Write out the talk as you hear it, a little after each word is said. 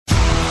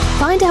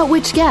Find out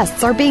which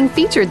guests are being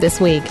featured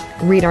this week.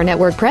 Read our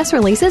network press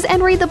releases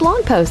and read the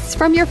blog posts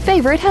from your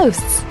favorite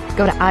hosts.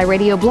 Go to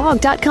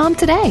iradioblog.com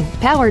today,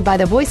 powered by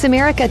the Voice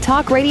America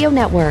Talk Radio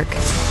Network.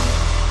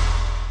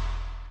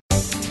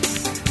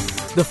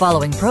 The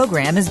following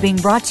program is being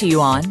brought to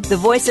you on the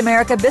Voice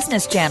America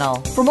Business Channel.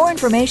 For more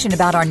information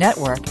about our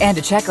network and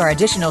to check our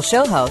additional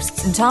show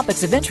hosts and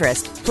topics of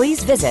interest,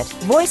 please visit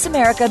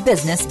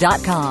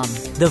voiceamericabusiness.com.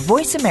 The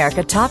Voice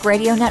America Talk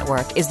Radio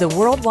Network is the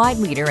worldwide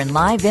leader in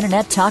live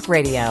Internet talk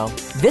radio.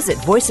 Visit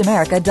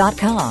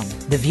voiceamerica.com.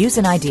 The views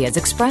and ideas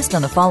expressed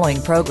on the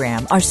following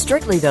program are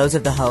strictly those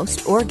of the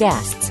host or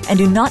guests and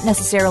do not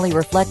necessarily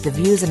reflect the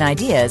views and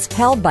ideas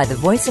held by the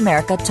Voice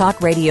America Talk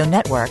Radio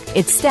Network,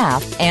 its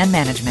staff, and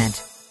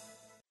management.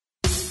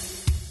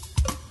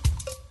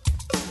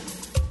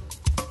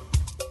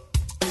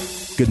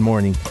 Good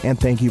morning, and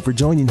thank you for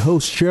joining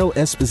host Cheryl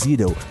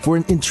Esposito for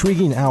an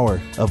intriguing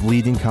hour of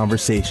leading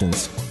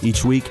conversations.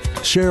 Each week,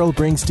 Cheryl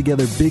brings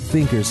together big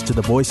thinkers to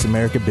the Voice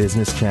America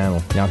Business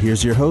Channel. Now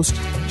here's your host,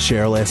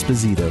 Cheryl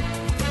Esposito.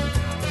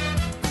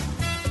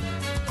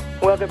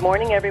 Well, good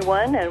morning,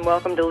 everyone, and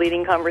welcome to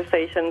Leading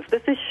Conversations.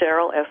 This is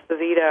Cheryl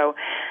Esposito.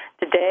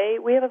 Today,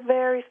 we have a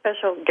very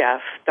special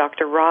guest,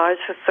 Dr. Raj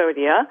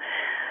Sisodia.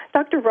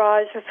 Dr.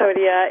 Raj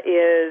Sisodia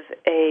is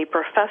a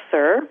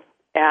professor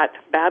at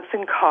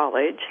Babson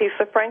College. He's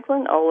the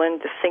Franklin Olin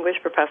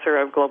Distinguished Professor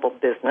of Global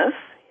Business.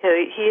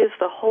 He is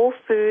the Whole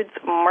Foods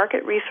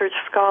Market Research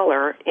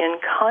Scholar in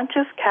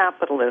Conscious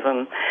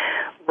Capitalism.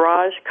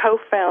 Raj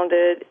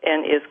co-founded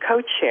and is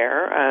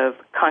co-chair of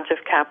Conscious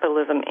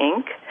Capitalism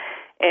Inc.,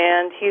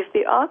 and he's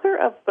the author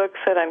of books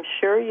that I'm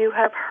sure you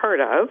have heard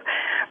of: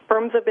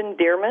 Firms of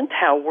Endearment,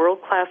 How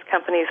World-Class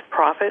Companies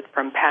Profit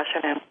from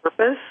Passion and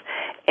Purpose,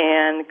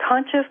 and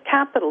Conscious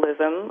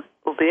Capitalism,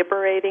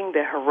 Liberating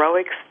the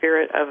Heroic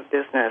Spirit of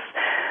Business.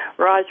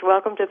 Raj,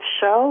 welcome to the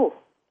show.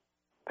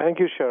 Thank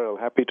you, Cheryl.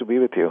 Happy to be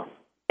with you.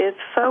 It's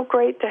so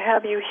great to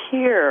have you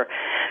here.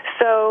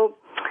 So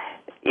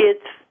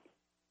it's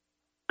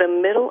the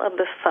middle of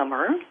the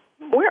summer.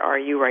 Where are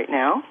you right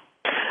now?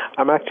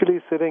 I'm actually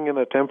sitting in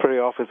a temporary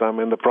office. I'm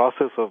in the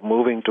process of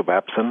moving to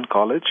Babson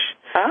College.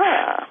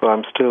 So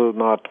I'm still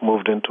not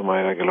moved into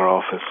my regular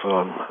office, so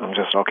I'm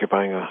just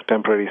occupying a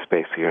temporary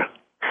space here.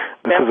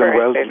 This is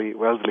in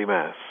Wellesley,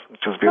 Mass,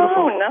 which is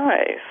beautiful. Oh,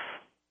 nice.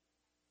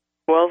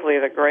 Wellesley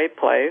is a great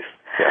place.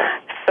 Yeah.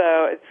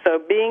 So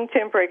being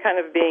temporary, kind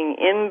of being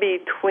in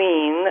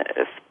between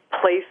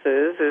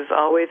places, is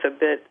always a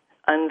bit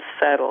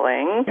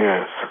unsettling.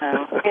 Yes.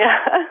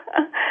 Yeah.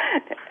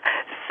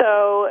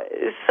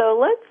 So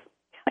let's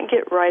kind of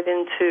get right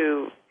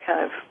into kind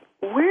of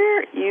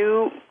where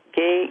you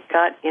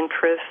got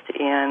interest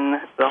in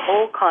the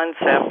whole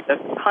concept of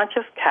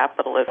conscious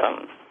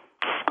capitalism.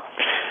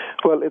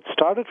 Well, it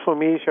started for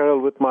me,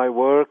 Cheryl, with my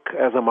work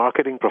as a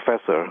marketing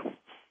professor.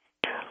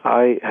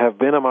 I have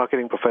been a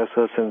marketing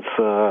professor since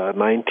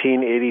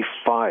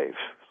 1985,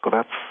 so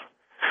that's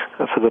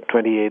a good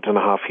 28 and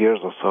a half years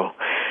or so.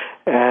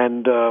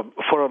 And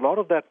for a lot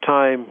of that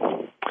time,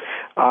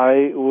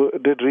 I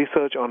did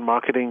research on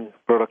marketing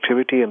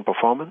productivity and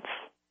performance.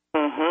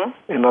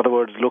 Mm-hmm. In other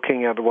words,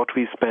 looking at what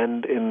we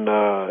spend in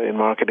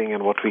marketing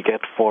and what we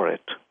get for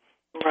it.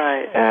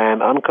 Right.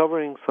 And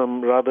uncovering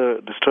some rather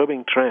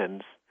disturbing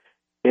trends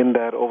in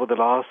that over the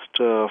last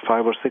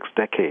 5 or 6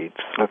 decades,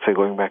 let's say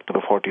going back to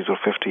the 40s or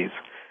 50s,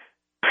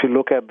 if you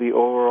look at the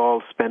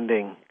overall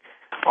spending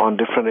on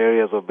different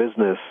areas of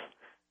business,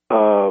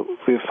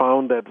 we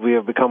found that we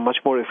have become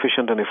much more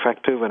efficient and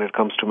effective when it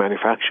comes to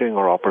manufacturing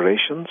or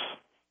operations,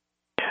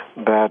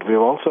 that we've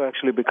also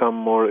actually become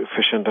more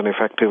efficient and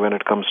effective when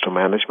it comes to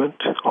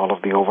management, all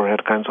of the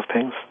overhead kinds of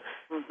things.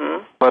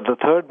 Mm-hmm. But the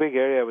third big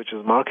area, which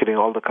is marketing,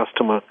 all the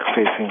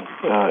customer-facing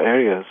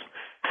areas,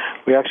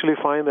 we actually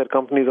find that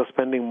companies are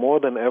spending more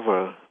than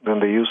ever than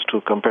they used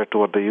to compared to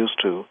what they used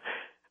to.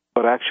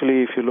 But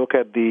actually, if you look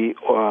at the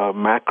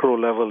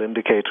macro-level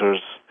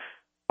indicators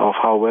of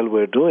how well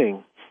we're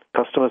doing,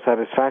 customer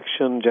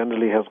satisfaction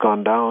generally has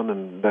gone down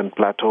and then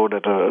plateaued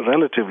at a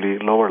relatively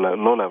low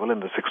level in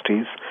the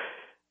 60s.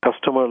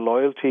 Customer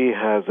loyalty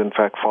has, in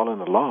fact,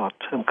 fallen a lot,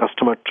 and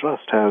customer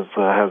trust has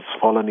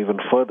fallen even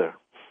further.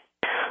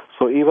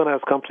 So even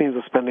as companies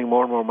are spending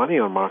more and more money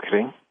on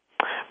marketing,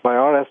 by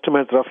our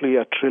estimates, roughly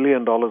 $1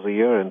 trillion a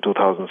year in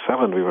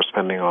 2007 we were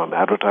spending on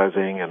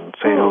advertising and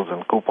sales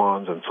and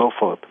coupons and so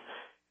forth.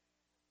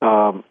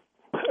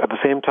 At the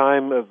same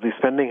time, as the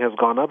spending has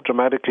gone up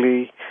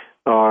dramatically,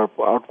 our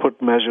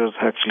output measures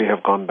actually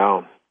have gone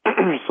down.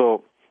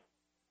 So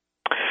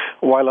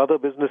while other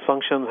business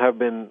functions have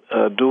been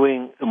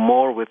doing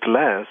more with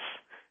less,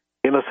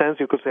 in a sense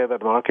you could say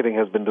that marketing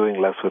has been doing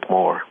less with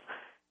more.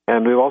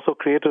 And we've also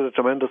created a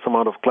tremendous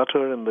amount of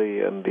clutter in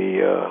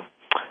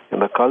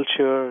the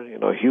culture,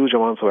 huge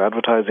amounts of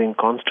advertising,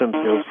 constant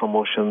sales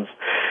promotions.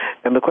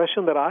 And the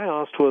question that I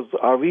asked was,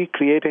 are we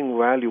creating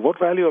value? What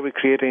value are we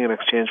creating in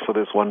exchange for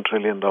this $1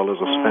 trillion of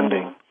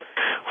spending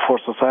for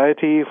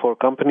society, for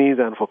companies,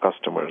 and for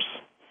customers?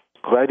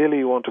 Because ideally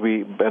you want to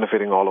be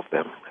benefiting all of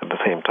them at the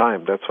same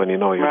time. That's when you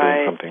know you're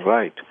doing something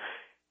right.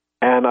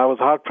 And I was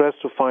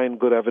hard-pressed to find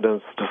good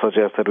evidence to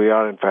suggest that we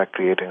are, in fact,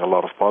 creating a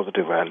lot of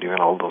positive value in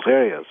all those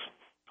areas.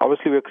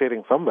 Obviously, we're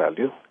creating some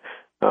value.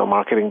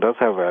 Marketing does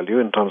have value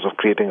in terms of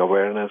creating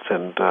awareness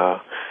and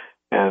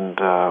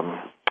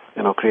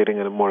creating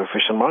a more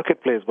efficient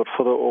marketplace. But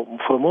for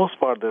the most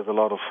part, there's a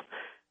lot of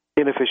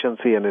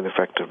inefficiency and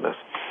ineffectiveness.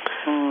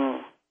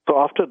 So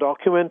after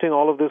documenting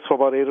all of this for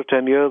about 8 or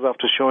 10 years,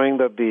 after showing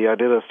that I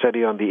did a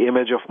study on the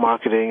image of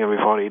marketing, and we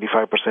found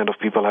 85% of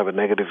people have a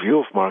negative view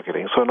of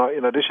marketing. So now,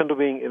 in addition to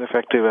being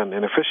ineffective and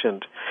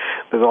inefficient,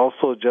 there's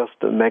also just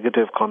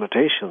negative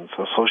connotations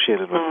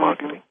associated with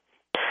marketing.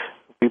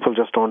 People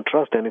just don't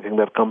trust anything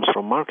that comes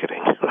from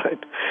marketing,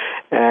 right?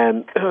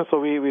 And so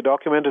we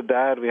documented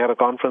that. We had a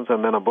conference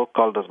and then a book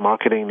called Does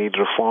Marketing Need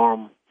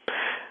Reform?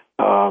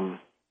 And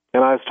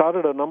I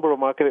started a number of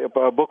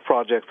book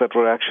projects that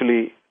were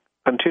actually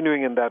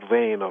continuing in that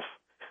vein of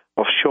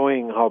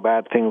showing how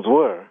bad things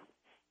were.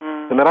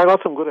 And then I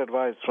got some good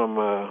advice from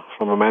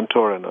a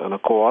mentor and a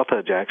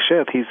co-author, Jack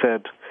Sheth. He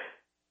said,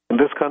 in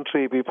this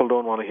country, people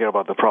don't want to hear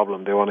about the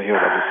problem. They want to hear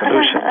about the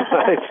solution,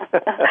 right?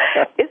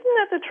 Isn't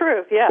that the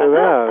truth? Yeah.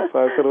 Yeah. So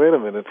I said, wait a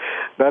minute.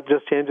 That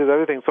just changes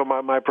everything. So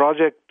my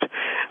project,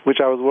 which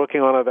I was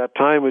working on at that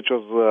time, which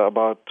was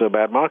about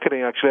bad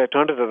marketing, actually I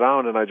turned it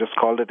around and I just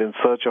called it In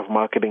Search of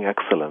Marketing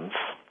Excellence.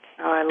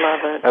 Oh, I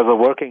love it. As a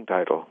working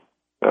title,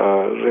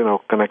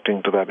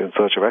 connecting to that In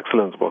Search of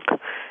Excellence book.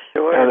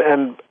 Sure.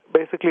 And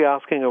basically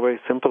asking a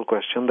very simple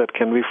question that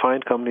can we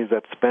find companies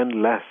that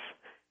spend less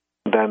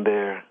than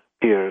their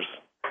peers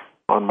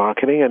on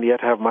marketing and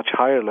yet have much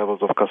higher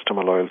levels of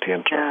customer loyalty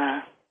and trust.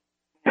 Yeah.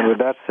 And with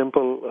that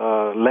simple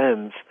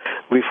lens,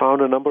 we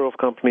found a number of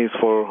companies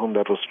for whom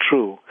that was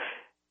true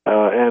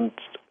and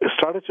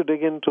started to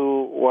dig into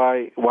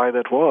why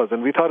that was.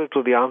 And we thought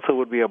the answer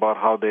would be about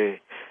how they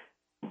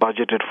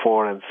budgeted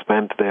for and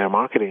spent their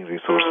marketing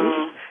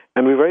resources.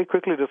 And we very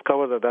quickly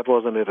discovered that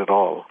wasn't it at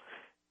all.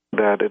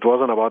 That it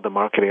wasn't about the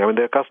marketing. I mean,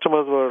 their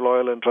customers were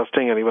loyal and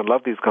trusting and even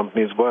loved these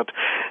companies, but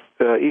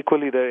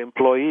equally their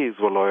employees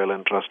were loyal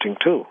and trusting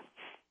too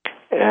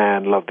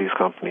and loved these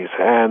companies.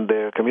 And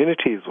their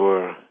communities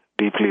were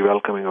deeply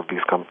welcoming of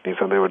these companies,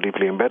 and they were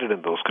deeply embedded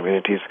in those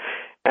communities.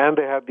 And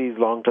they had these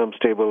long-term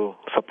stable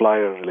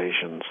supplier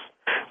relations,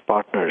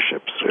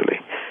 partnerships,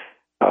 really.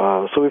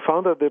 So we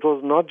found that it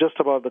was not just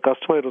about the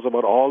customer, it was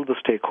about all the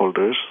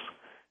stakeholders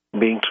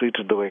being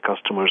treated the way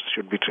customers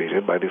should be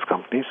treated by these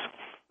companies.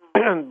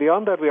 And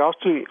beyond that, we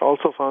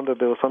also found that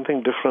there was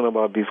something different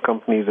about these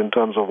companies in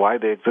terms of why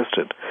they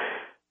existed.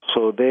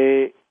 So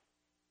they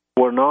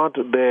were not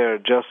there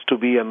just to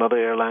be another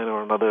airline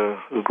or another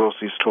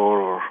grocery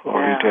store or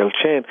retail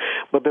chain,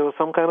 but there was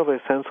some kind of a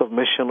sense of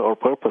mission or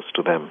purpose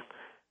to them.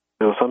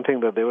 There was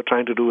something that they were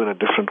trying to do in a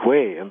different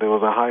way, and there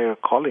was a higher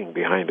calling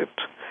behind it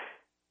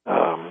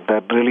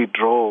that really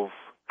drove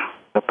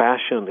the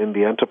passion in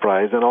the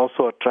enterprise and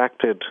also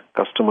attracted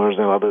customers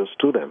and others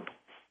to them.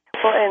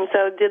 Well, and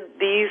so did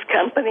these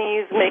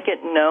companies make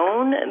it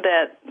known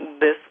that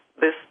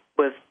this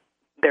was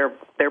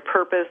their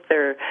purpose,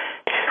 their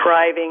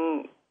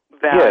driving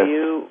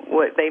value? Yes.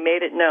 What they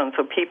made it known,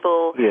 so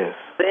people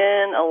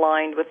then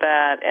aligned with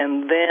that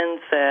and then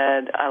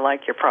said, "I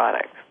like your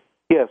product."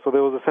 Yeah, so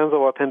there was a sense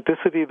of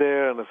authenticity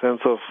there and a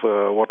sense of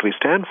what we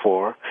stand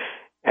for,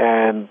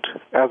 and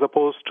as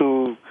opposed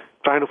to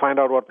trying to find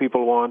out what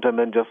people want and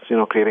then just,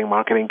 creating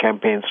marketing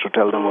campaigns to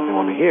tell them what they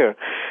want to hear.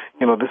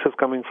 This is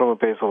coming from a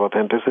place of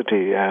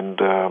authenticity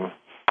and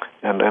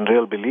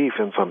real belief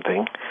in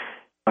something,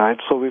 right?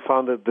 So we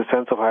found that the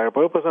sense of higher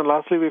purpose. And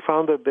lastly, we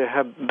found that they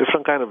had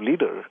different kind of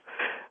leader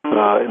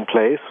in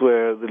place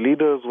where the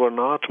leaders were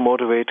not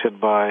motivated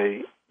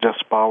by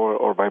just power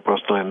or by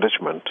personal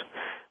enrichment,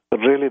 but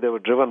really they were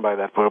driven by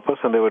that purpose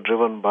and they were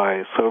driven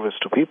by service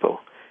to people.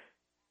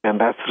 And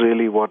that's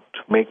really what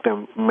made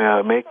them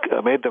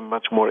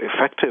much more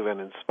effective and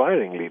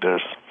inspiring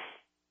leaders,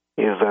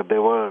 is that they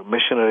were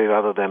missionary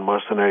rather than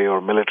mercenary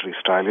or military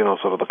style,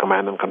 sort of the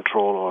command and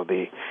control, or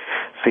the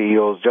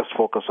CEOs just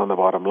focused on the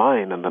bottom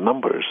line and the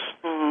numbers.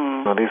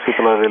 Now, these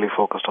people are really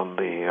focused on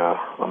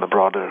the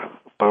broader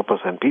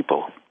purpose and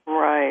people.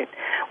 Right.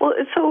 Well,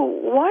 so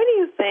why do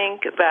you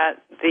think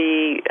that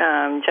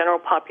the general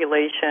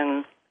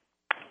population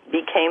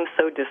became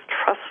so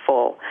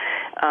distrustful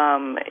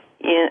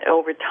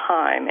over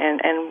time,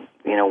 and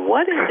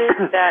what is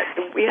it that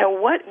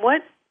what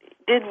was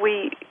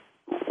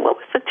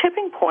the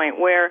tipping point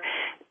where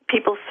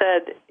people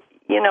said,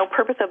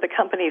 purpose of the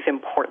company is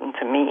important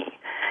to me?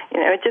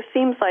 It just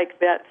seems like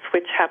that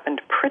switch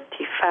happened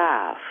pretty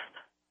fast.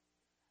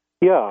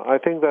 Yeah, I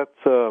think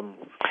that's so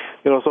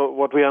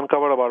what we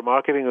uncovered about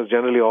marketing is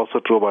generally also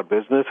true about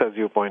business, as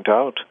you point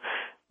out.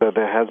 That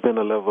there has been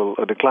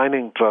a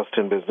declining trust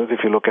in business.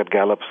 If you look at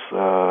Gallup's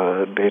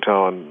data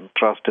on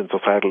trust in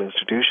societal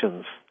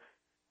institutions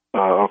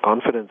or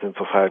confidence in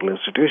societal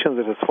institutions,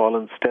 it has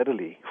fallen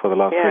steadily for the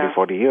last 30,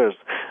 40 years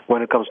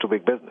when it comes to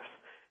big business.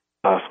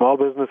 Small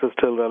business is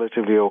still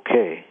relatively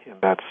okay in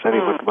that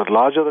setting, but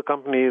larger the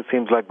company, it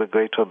seems like the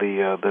greater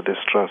the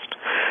distrust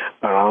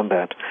around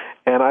that.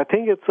 And I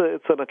think it's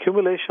an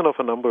accumulation of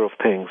a number of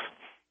things.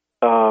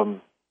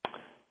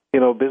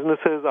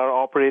 Businesses are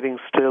operating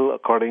still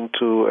according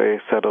to a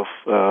set of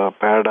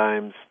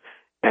paradigms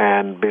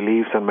and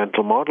beliefs and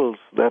mental models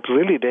that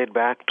really date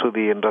back to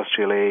the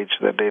industrial age,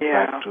 that date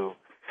back to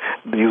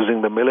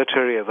using the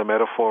military as a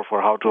metaphor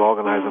for how to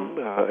organize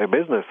a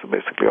business.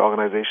 Basically,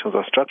 organizations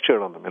are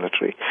structured on the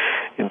military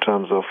in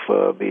terms of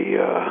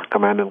the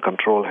command and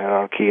control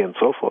hierarchy and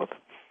so forth.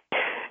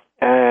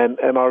 And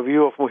our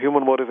view of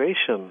human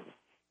motivation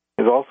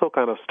is also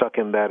kind of stuck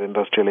in that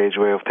industrial age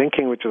way of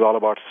thinking, which is all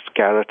about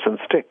carrots and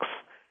sticks.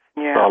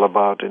 Yeah. It's all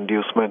about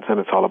inducements and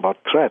it's all about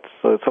threats.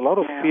 So it's a lot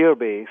of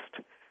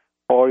fear-based,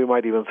 or you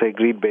might even say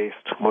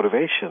greed-based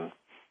motivation.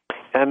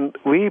 And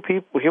we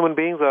human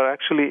beings are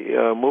actually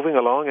moving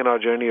along in our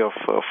journey of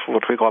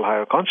what we call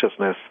higher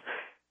consciousness,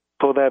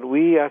 so that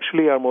we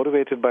actually are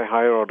motivated by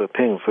higher order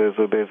things. So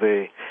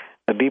there's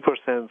a deeper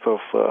sense of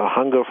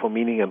hunger for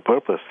meaning and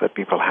purpose that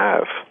people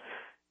have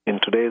in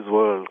today's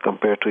world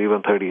compared to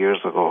even 30 years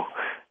ago.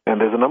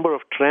 And there's a number of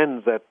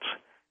trends that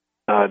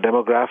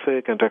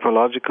demographic and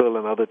technological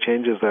and other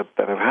changes that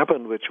have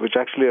happened, which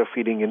actually are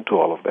feeding into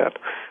all of that.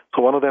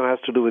 So one of them has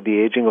to do with the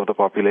aging of the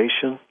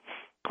population.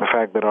 The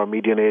fact that our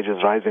median age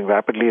is rising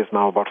rapidly is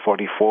now about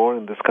 44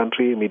 in this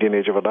country, median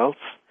age of adults.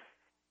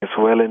 It's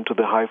well into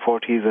the high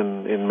 40s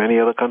in many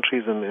other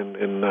countries.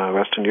 In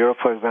Western Europe,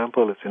 for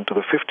example, it's into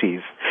the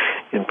 50s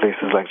in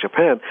places like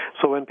Japan.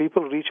 So when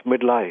people reach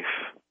midlife,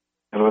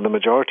 and when the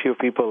majority of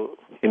people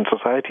in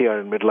society are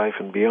in midlife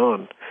and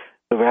beyond,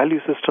 the value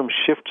system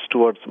shifts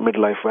towards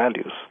midlife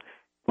values,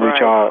 which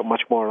are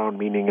much more around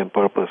meaning and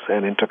purpose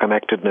and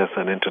interconnectedness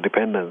and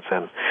interdependence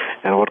and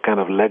what kind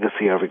of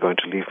legacy are we going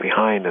to leave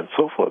behind and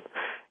so forth.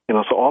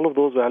 So all of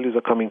those values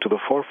are coming to the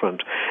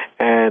forefront,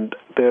 and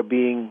they're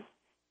being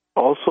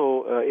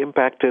also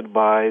impacted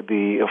by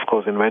the, of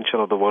course, invention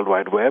of the World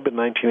Wide Web in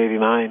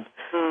 1989,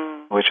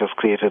 which has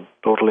created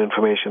total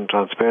information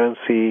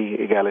transparency,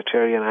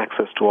 egalitarian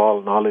access to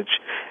all knowledge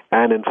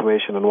and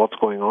information and what's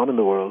going on in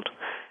the world.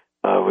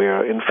 We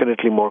are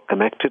infinitely more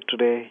connected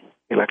today,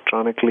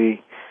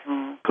 electronically,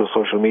 through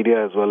social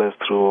media as well as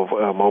through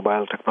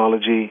mobile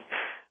technology.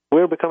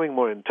 We're becoming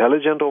more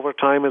intelligent over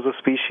time as a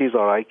species.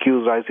 Our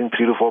IQ is rising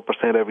 3 to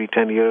 4% every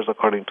 10 years,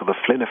 according to the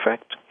Flynn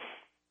effect.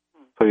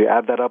 So you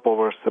add that up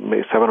over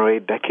 7 or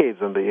 8 decades,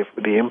 and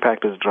the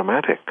impact is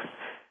dramatic.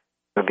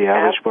 The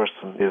average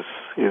person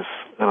is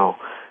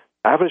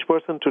average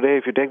person today,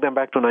 if you take them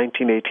back to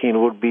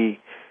 1918, would be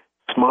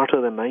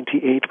smarter than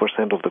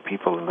 98% of the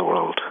people in the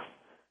world.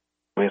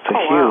 I mean,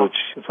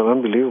 it's an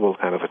unbelievable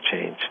kind of a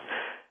change.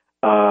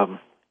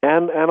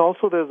 And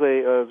also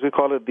there's as we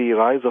call it, the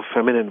rise of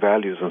feminine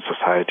values in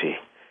society.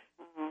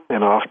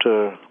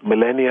 After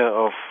millennia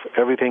of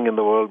everything in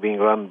the world being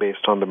run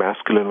based on the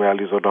masculine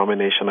values of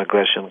domination,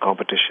 aggression,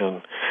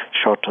 competition,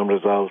 short-term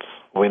results,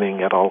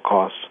 winning at all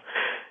costs,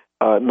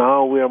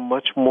 now we are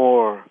much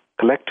more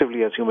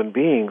collectively as human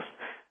beings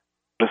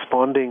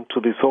responding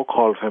to the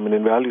so-called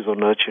feminine values of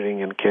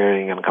nurturing and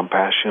caring and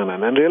compassion,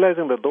 and then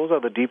realizing that those are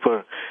the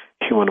deeper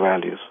human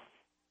values.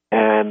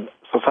 And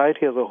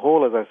society as a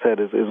whole, as I said,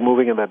 is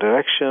moving in that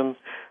direction.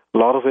 A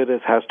lot of it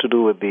has to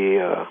do with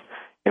the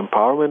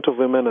empowerment of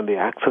women and the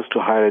access to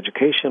higher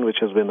education, which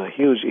has been a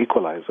huge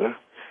equalizer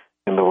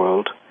in the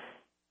world.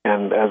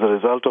 And as a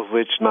result of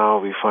which now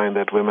we find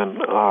that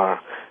women are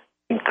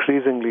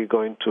increasingly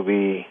going to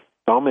be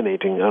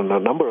dominating in a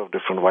number of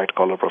different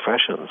white-collar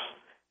professions.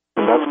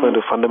 And that's going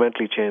to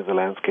fundamentally change the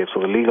landscape. So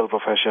the legal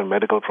profession,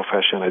 medical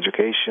profession,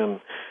 education,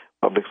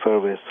 public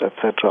service,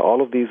 etc.,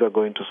 all of these are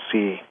going to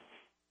see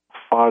a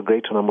far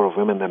greater number of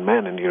women than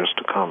men in years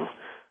to come.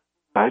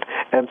 Right?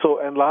 And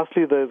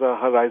lastly, there's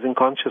a rising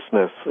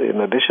consciousness. In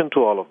addition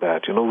to all of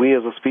that, we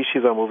as a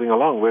species are moving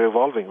along. We're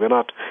evolving. We're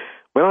not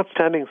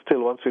standing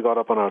still once we got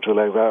up on our two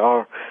legs.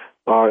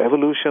 Our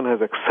evolution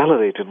has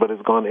accelerated, but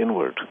it's gone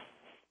inward.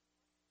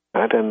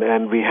 Right?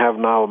 And we have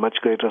now a much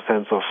greater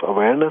sense of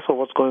awareness of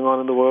what's going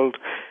on in the world,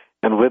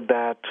 and with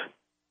that,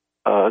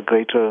 a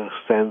greater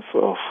sense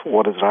of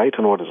what is right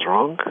and what is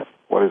wrong,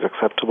 what is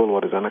acceptable,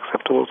 what is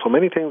unacceptable. So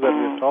many things that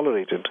we've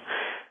tolerated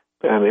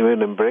and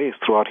even embraced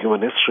throughout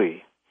human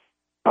history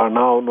are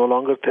now no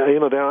longer,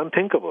 they're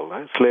unthinkable.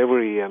 Right?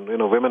 Slavery and,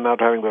 women not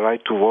having the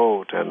right to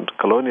vote, and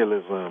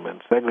colonialism and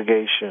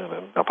segregation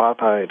and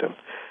apartheid and,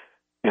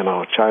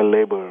 child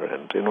labor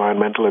and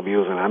environmental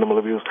abuse and animal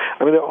abuse.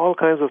 I mean, there are all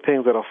kinds of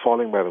things that are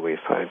falling by the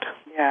wayside.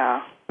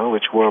 Yeah.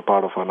 Which were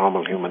part of our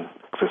normal human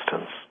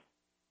existence.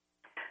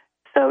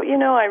 So,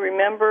 I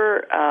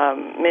remember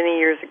many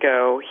years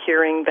ago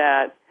hearing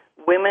that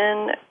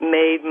women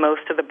made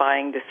most of the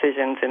buying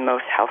decisions in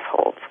most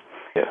households.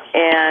 Yes.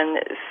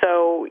 And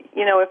so,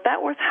 if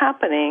that was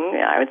happening,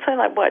 I would say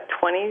 25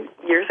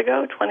 years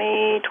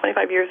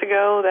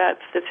ago, that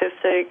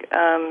statistic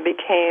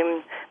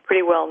became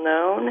pretty well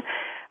known.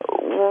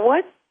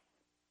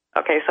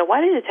 So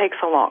why did it take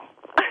so long?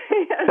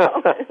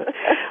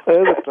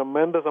 There's a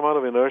tremendous amount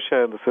of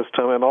inertia in the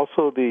system, and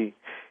also the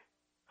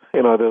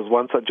there's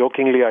once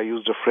jokingly I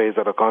used a phrase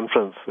at a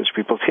conference, which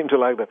people seem to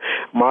like, that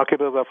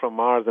marketers are from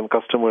Mars and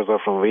customers are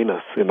from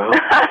Venus,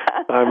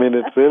 I mean,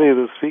 it's really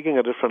speaking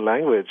a different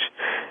language.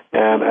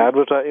 And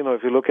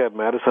if you look at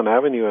Madison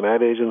Avenue and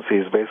ad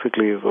agencies,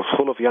 basically it was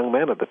full of young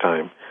men at the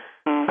time.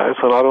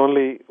 So not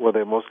only were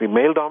they mostly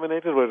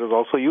male-dominated, but it was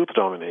also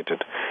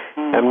youth-dominated.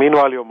 And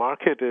meanwhile, your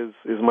market is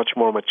much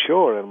more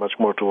mature and much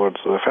more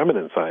towards the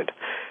feminine side.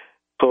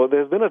 So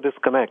there's been a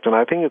disconnect, and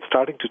I think it's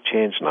starting to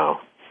change now.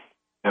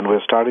 And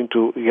we're starting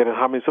to get in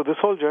harmony. So this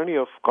whole journey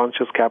of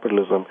conscious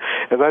capitalism,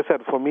 as I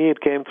said, for me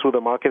it came through the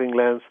marketing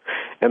lens,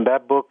 and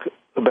that book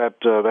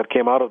that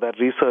came out of that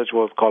research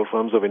was called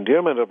Firms of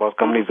Endearment, about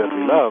companies that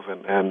we love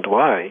and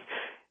why.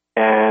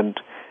 And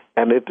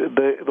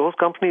those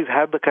companies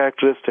had the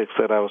characteristics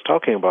that I was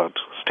talking about: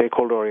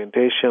 stakeholder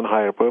orientation,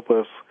 higher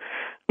purpose,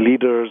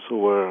 leaders who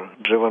were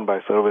driven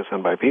by service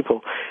and by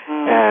people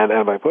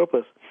and by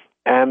purpose.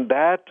 And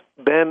that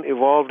then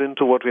evolved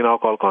into what we now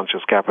call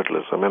conscious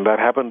capitalism. And that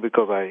happened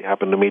because I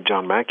happened to meet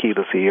John Mackey,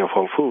 the CEO of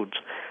Whole Foods,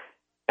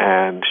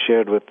 and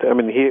shared we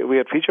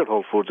had featured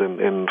Whole Foods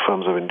in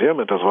Firms of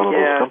Endearment as one of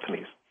those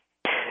companies.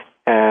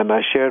 And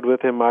I shared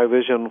with him my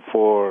vision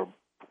for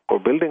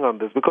building on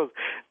this, because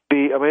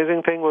the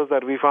amazing thing was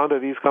that we found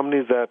that these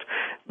companies that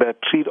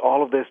treat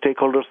all of their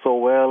stakeholders so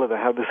well, they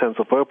have this sense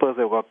of purpose,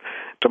 they've got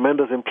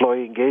tremendous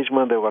employee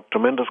engagement, they've got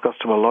tremendous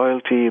customer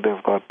loyalty,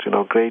 they've got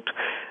great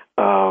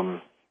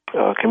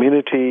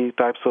community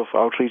types of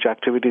outreach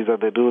activities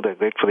that they do. They're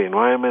great for the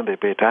environment. They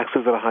pay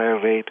taxes at a higher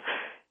rate.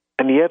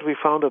 And yet we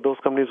found that those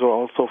companies were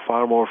also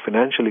far more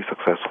financially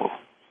successful.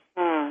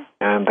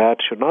 And that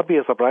should not be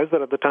a surprise,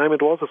 but at the time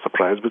it was a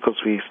surprise, because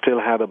we still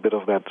had a bit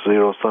of that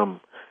zero-sum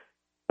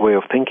way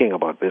of thinking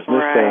about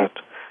business, that,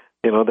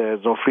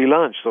 there's no free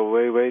lunch. So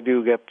where do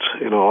you get,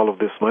 all of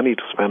this money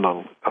to spend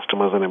on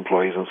customers and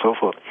employees and so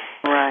forth?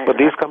 Right. But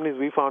these companies,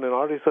 we found in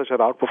our research, had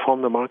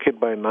outperformed the market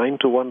by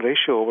 9-to-1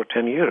 ratio over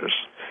 10 years,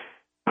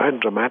 right?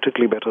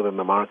 Dramatically better than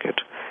the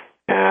market.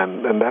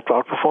 And that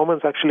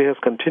outperformance actually has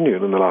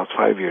continued in the last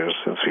 5 years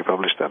since we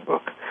published that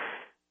book.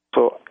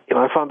 So,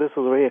 I found this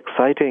was a very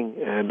exciting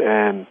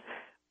and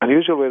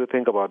unusual way to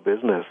think about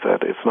business,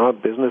 that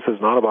business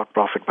is not about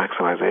profit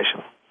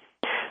maximization.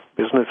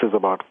 Business is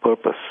about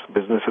purpose.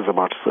 Business is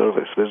about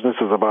service. Business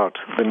is about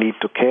the need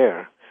to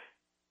care,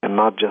 and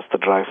not just the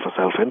drive for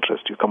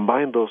self-interest. You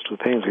combine those two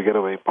things, you get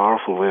a very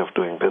powerful way of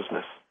doing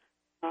business.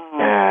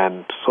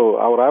 And so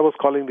what I was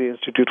calling the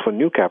Institute for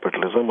New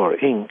Capitalism, or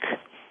Inc.,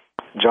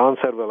 John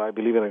said, well, I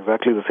believe in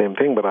exactly the same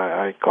thing, but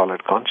I call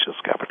it conscious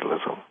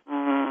capitalism.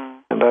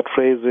 And that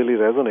phrase really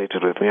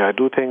resonated with me. I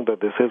do think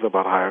that this is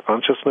about higher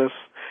consciousness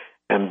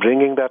and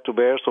bringing that to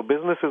bear. So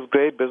business is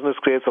great. Business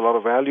creates a lot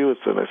of value.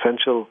 It's an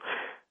essential,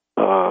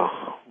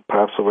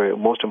 perhaps the very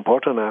most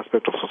important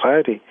aspect of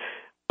society.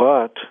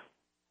 But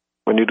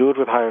when you do it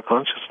with higher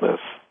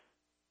consciousness,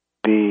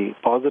 the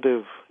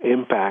positive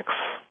impacts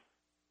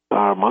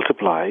are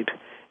multiplied,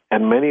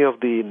 and many of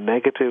the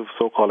negative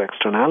so-called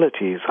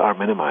externalities are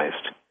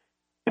minimized.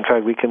 In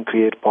fact, we can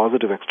create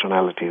positive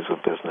externalities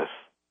of business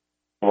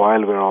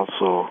while we're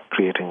also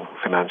creating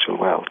financial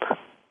wealth.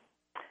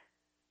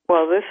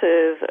 Well, this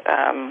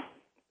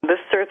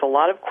stirs a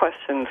lot of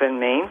questions in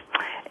me,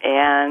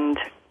 and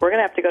we're going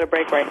to have to go to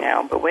break right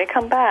now. But when we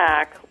come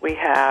back, we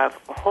have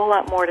a whole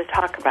lot more to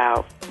talk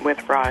about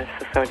with Raj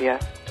Sisodia.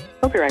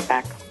 We'll be right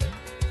back.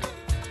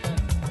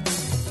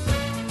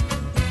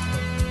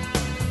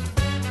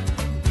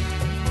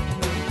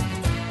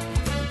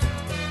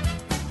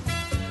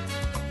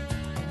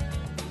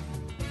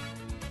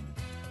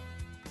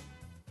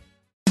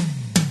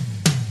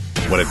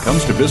 When it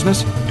comes to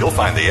business, you'll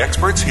find the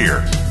experts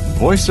here.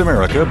 Voice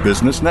America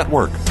Business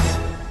Network.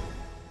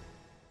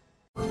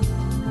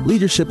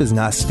 Leadership is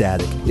not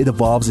static. It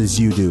evolves as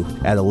you do.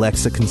 At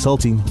Alexa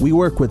Consulting, we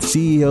work with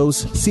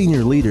CEOs,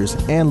 senior leaders,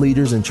 and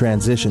leaders in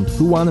transition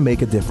who want to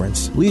make a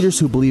difference. Leaders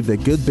who believe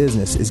that good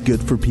business is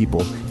good for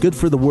people, good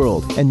for the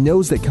world, and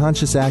knows that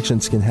conscious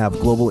actions can have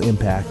global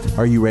impact.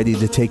 Are you ready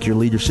to take your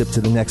leadership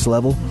to the next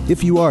level?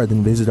 If you are,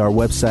 then visit our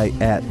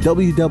website at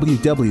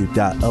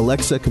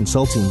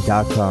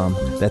www.alexaconsulting.com.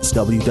 That's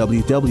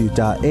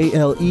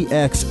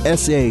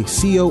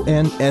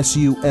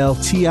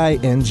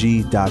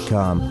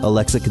www.alexaconsulting.com.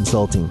 Alexa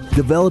Consulting,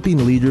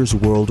 developing leaders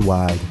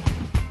worldwide.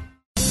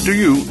 Do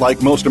you,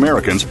 like most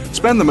Americans,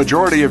 spend the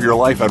majority of your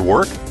life at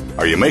work?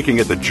 Are you making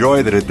it the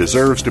joy that it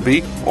deserves to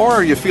be, or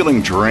are you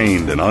feeling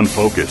drained and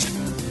unfocused?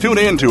 Tune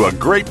in to A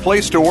Great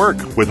Place to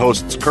Work with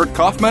hosts Kurt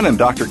Kaufman and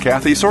Dr.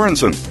 Kathy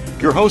Sorensen.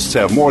 Your hosts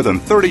have more than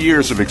 30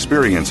 years of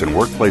experience in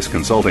workplace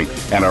consulting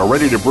and are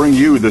ready to bring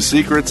you the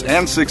secrets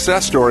and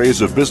success stories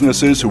of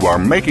businesses who are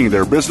making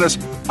their business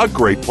a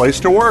great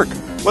place to work.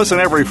 Listen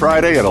every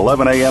Friday at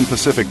 11 a.m.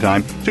 Pacific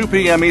Time, 2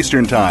 p.m.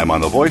 Eastern Time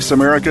on the Voice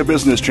America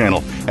Business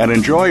Channel, and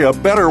enjoy a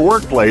better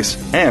workplace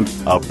and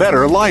a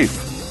better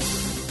life.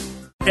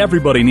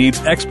 Everybody needs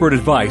expert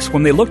advice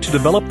when they look to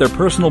develop their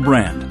personal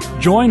brand.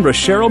 Join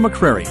Cheryl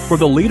McCrary for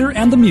The Leader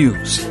and the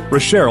Muse.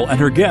 Cheryl and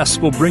her guests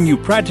will bring you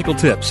practical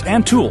tips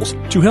and tools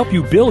to help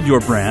you build your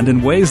brand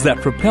in ways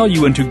that propel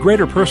you into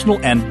greater personal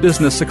and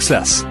business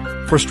success.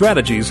 For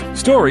strategies,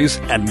 stories,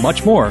 and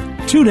much more,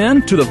 tune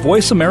in to the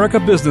Voice America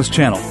Business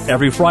Channel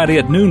every Friday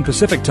at noon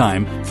Pacific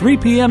Time, 3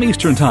 p.m.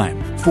 Eastern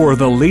Time for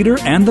The Leader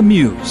and the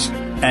Muse.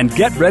 And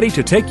get ready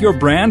to take your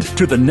brand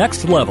to the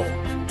next level.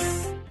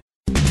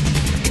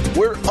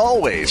 We're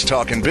always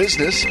talking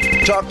business.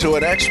 Talk to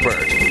an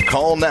expert.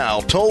 Call now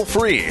toll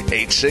free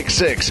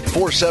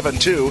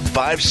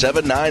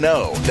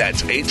 866-472-5790.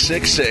 That's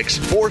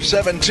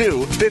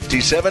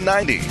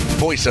 866-472-5790.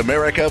 Voice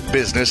America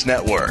Business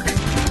Network.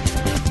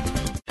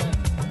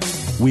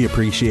 We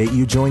appreciate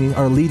you joining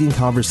our leading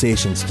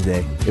conversations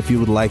today. If you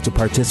would like to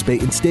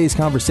participate in today's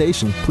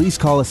conversation, please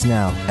call us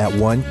now at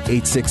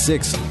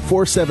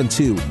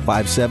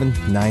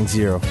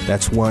 1-866-472-5790.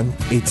 That's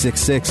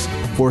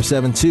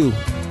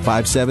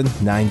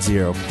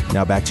 1-866-472-5790.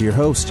 Now back to your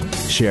host,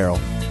 Cheryl.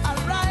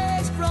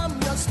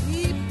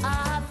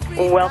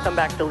 Welcome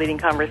back to Leading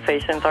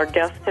Conversations. Our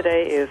guest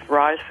today is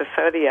Raj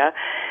Sisodia,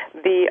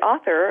 the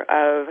author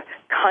of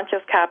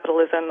Conscious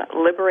Capitalism,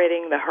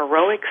 Liberating the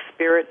Heroic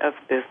Spirit of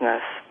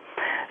Business.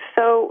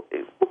 So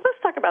let's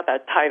talk about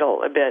that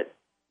title a bit.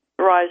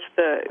 Raj,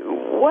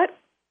 what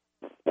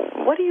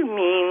do you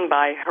mean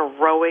by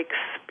heroic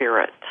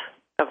spirit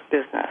of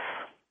business?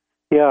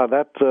 Yeah,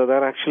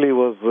 that actually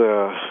was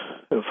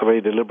it's a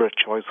very deliberate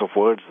choice of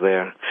words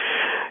there.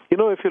 You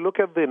know, if you look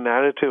at the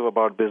narrative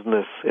about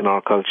business in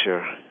our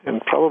culture,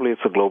 and probably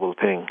it's a global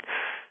thing,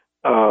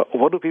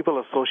 what do people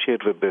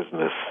associate with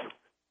business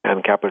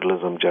and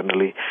capitalism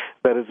generally?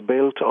 That is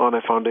built on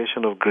a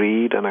foundation of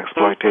greed and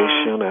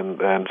exploitation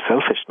and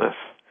selfishness,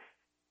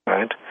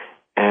 right?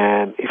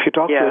 And if you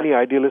talk to any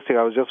idealistic,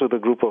 I was just with a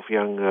group of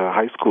young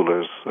high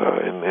schoolers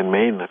in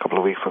Maine a couple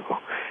of weeks ago,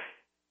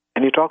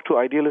 and you talk to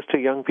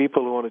idealistic young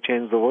people who want to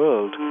change the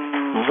world,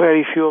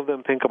 very few of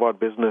them think about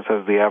business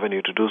as the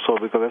avenue to do so,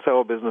 because they say,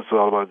 oh, business is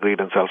all about greed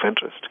and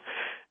self-interest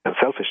and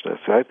selfishness,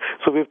 right?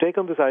 So we've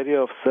taken this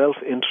idea of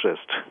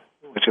self-interest,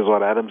 which is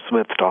what Adam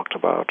Smith talked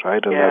about,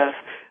 right? And that's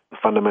the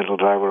fundamental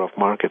driver of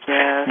markets.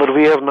 But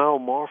we have now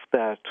morphed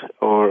that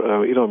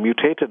or,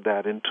 mutated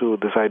that into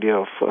this idea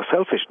of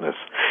selfishness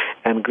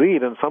and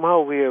greed, and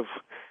somehow we have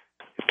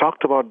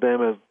talked about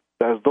them as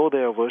though they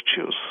are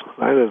virtues,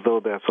 right? As though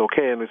that's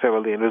okay. And we say,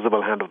 well, the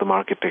invisible hand of the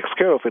market takes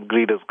care of it.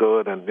 Greed is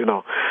good, and,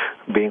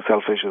 being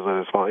selfish is a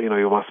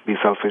responsibility. You must be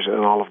selfish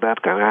and all of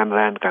that kind of Ayn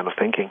Rand kind of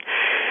thinking.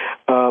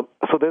 So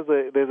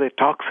there's a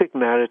toxic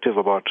narrative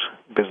about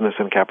business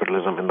and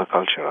capitalism in the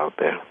culture out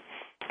there.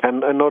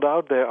 And no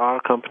doubt there are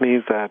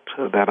companies that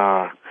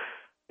are,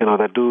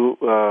 that do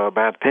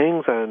bad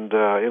things, and,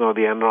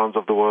 the Enrons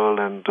of the world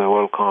and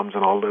WorldComs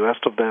and all the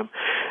rest of them.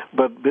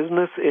 But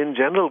business in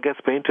general gets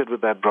painted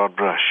with that broad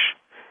brush,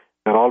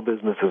 that all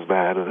business is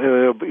bad.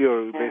 You're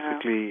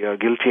basically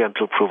guilty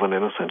until proven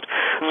innocent.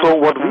 So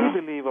what we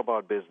believe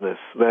about business,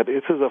 that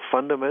it is a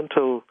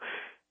fundamental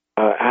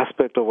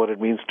aspect of what it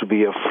means to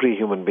be a free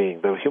human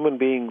being. The human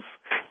beings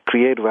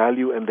create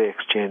value and they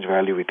exchange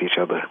value with each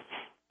other.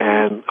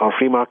 And our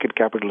free market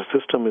capitalist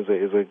system is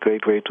a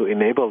great way to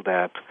enable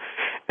that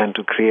and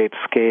to create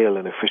scale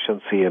and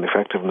efficiency and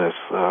effectiveness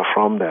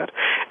from that.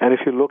 And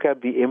if you look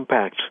at the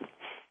impact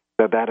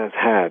that has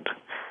had,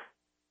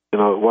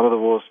 one of the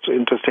most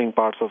interesting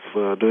parts of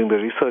doing the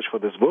research for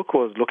this book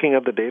was looking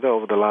at the data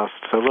over the last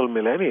several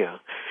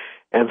millennia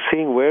and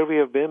seeing where we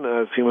have been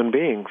as human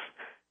beings.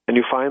 And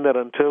you find that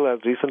until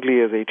as recently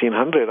as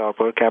 1800, our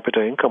per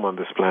capita income on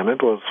this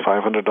planet was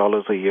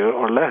 $500 a year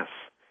or less.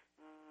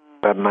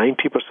 That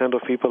 90%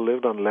 of people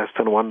lived on less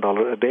than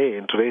 $1 a day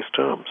in today's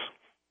terms.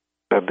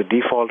 That the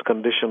default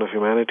condition of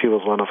humanity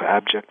was one of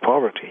abject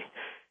poverty.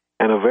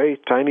 And a very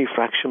tiny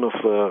fraction of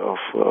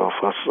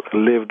us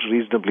lived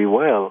reasonably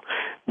well,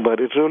 but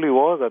it really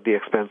was at the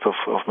expense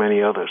of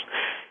many others.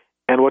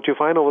 And what you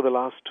find over the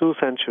last 2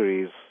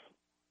 centuries,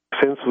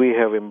 since we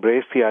have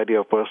embraced the idea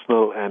of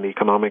personal and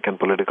economic and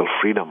political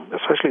freedom,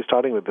 especially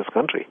starting with this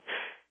country,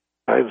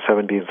 in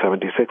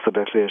 1776, the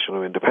Declaration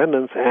of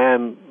Independence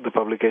and the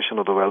publication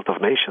of the Wealth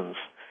of Nations,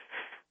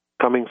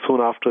 coming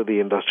soon after the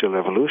Industrial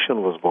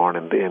Revolution was born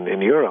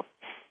in Europe.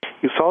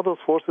 You saw those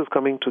forces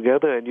coming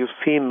together, and you've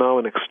seen now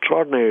an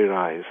extraordinary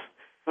rise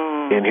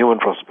in human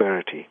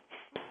prosperity,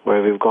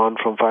 where we've gone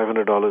from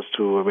 $500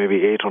 to maybe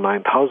 $8,000 or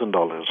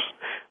 $9,000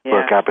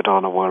 per capita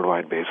on a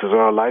worldwide basis.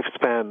 Our life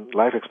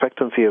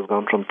expectancy has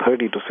gone from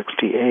 30 to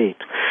 68,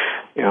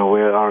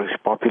 where our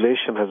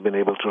population has been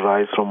able to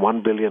rise from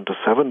 1 billion to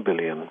 7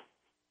 billion,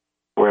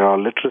 where our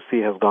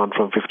literacy has gone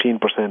from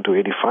 15% to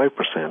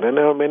 85%, and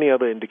there are many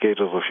other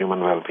indicators of human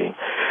well-being.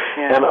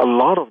 And a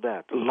lot of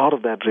that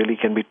really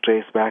can be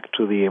traced back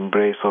to the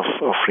embrace of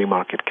free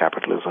market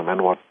capitalism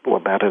and what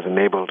that has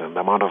enabled and the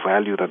amount of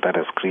value that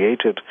has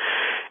created.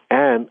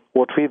 And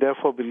what we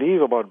therefore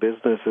believe about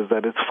business is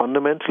that it's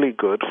fundamentally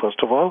good,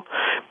 first of all,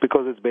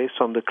 because it's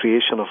based on the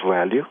creation of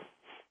value.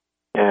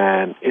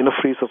 And in a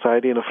free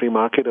society, in a free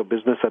market, a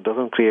business that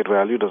doesn't create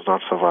value does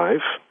not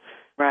survive.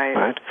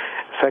 Right.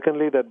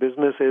 Secondly, that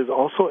business is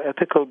also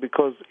ethical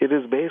because it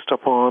is based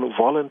upon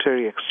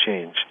voluntary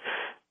exchange.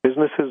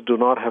 Businesses do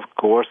not have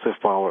coercive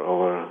power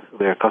over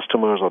their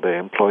customers or their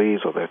employees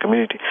or their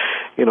community.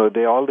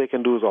 All they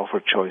can do is offer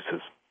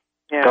choices.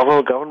 Yeah.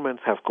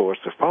 Governments have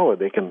coercive power.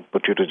 They can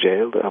put you in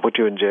jail,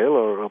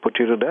 or put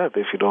you to death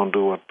if you don't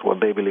do what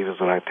they believe is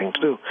the right thing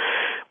to do.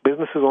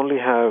 Businesses only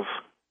have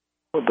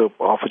the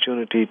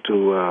opportunity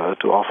to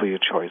offer you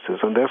choices,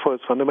 and therefore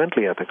it's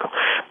fundamentally ethical.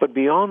 But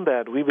beyond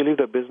that, we believe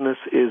that business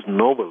is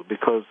noble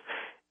because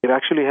it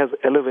actually has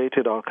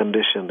elevated our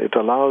condition. It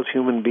allows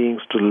human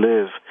beings to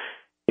live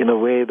in a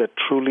way that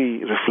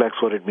truly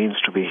reflects what it means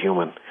to be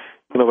human.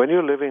 When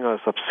you're living a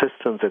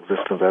subsistence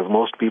existence, as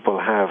most people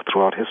have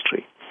throughout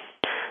history,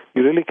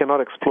 you really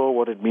cannot explore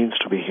what it means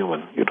to be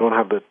human. You don't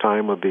have the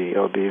time or the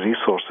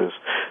resources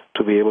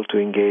to be able to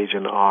engage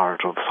in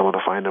art or some of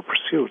the finer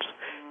pursuits.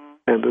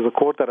 And there's a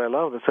quote that I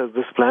love that says,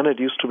 "This planet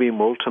used to be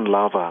molten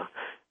lava,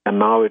 and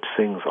now it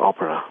sings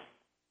opera."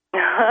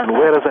 And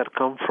where does that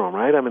come from,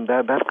 right? I mean,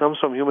 that comes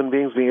from human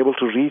beings being able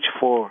to reach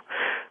for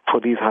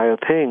these higher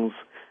things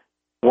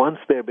once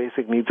their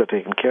basic needs are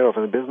taken care of.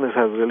 And the business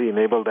has really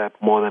enabled that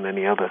more than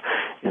any other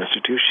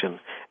institution.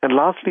 And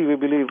lastly, we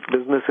believe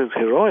business is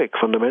heroic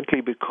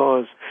fundamentally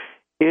because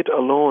it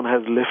alone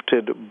has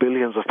lifted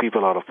billions of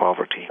people out of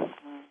poverty.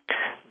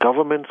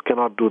 Governments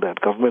cannot do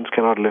that. Governments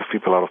cannot lift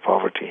people out of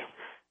poverty.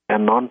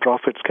 And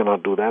nonprofits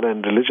cannot do that,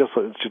 and religious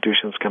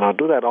institutions cannot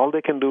do that. All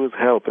they can do is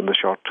help in the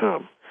short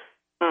term.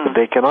 But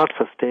they cannot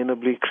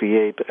sustainably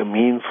create a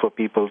means for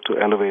people to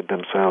elevate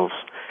themselves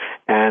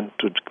and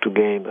to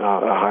gain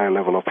a higher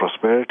level of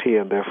prosperity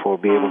and therefore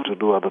be able to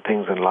do other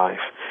things in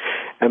life.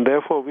 And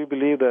therefore we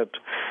believe that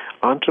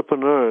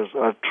entrepreneurs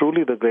are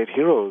truly the great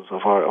heroes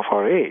of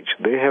our age.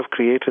 They have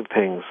created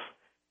things,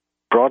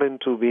 brought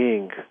into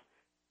being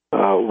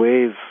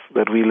ways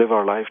that we live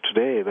our life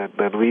today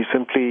that we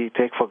simply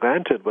take for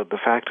granted. But the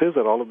fact is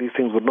that all of these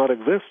things would not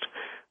exist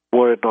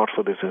were it not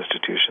for these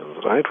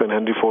institutions, right? When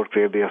Henry Ford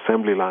created the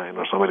assembly line,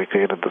 or somebody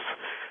created this,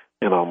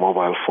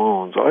 mobile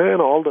phones, or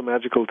all the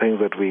magical things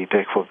that we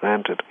take for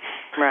granted.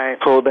 Right.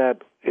 So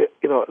that,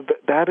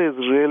 that is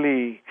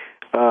really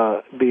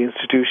the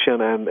institution,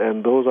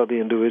 and those are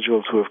the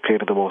individuals who have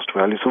created the most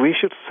value. So we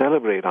should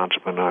celebrate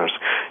entrepreneurs.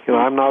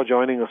 I'm now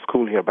joining a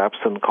school here,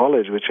 Babson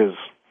College, which is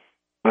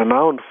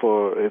renowned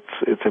for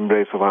its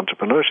embrace of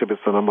entrepreneurship.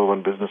 It's the number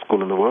one business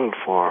school in the world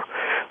for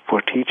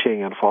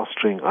teaching and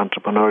fostering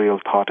entrepreneurial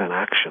thought and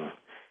action.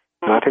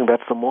 And I think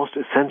that's the most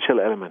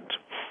essential element.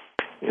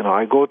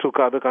 I go to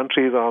other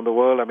countries around the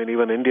world. I mean,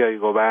 even India, you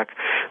go back,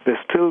 there's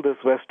still this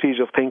vestige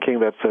of thinking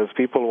that says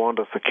people want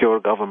a secure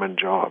government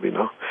job,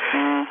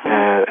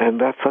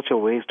 and that's such a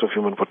waste of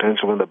human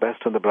potential when the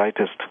best and the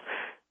brightest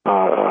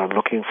are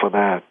looking for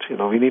that.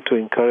 We need to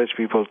encourage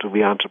people to be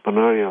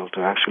entrepreneurial,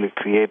 to actually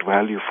create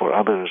value for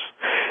others.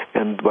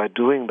 And by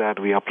doing that,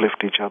 we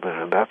uplift each other.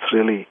 And that's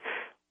really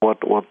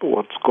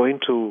what's going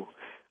to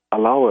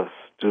allow us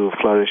to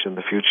flourish in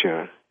the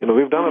future.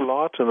 We've done a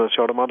lot in a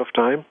short amount of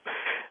time,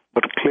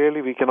 but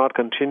clearly we cannot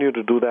continue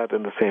to do that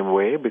in the same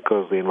way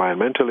because the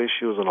environmental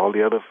issues and all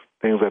the other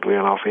things that we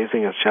are now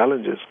facing as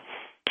challenges.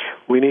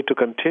 We need to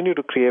continue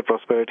to create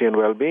prosperity and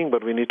well-being,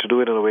 but we need to do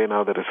it in a way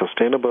now that is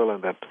sustainable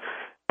and that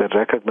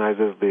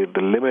recognizes the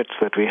limits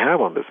that we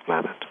have on this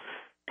planet.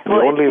 Well,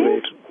 the only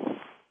way to...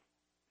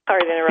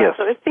 Sorry to interrupt. Yes.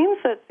 So it seems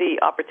that the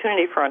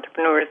opportunity for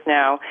entrepreneurs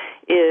now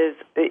is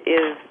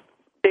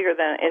bigger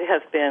than it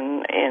has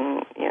been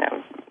in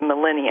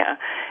millennia,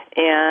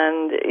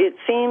 and it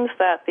seems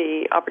that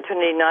the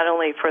opportunity not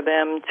only for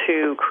them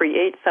to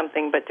create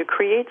something, but to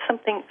create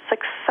something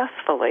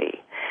successfully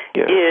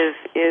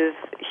is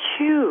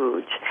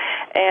huge.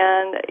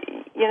 And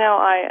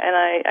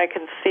I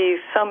can see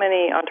so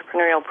many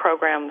entrepreneurial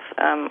programs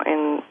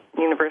in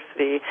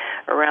university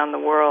around the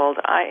world.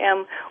 I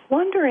am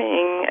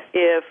wondering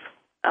if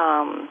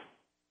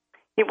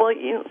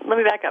let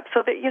me back up.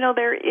 So that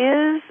there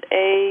is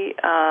a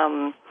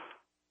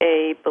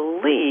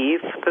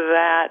belief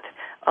that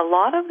a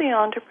lot of the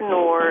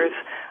entrepreneurs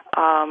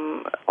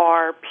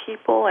are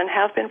people, and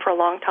have been for a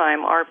long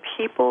time, are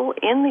people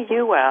in the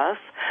U.S.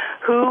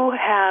 who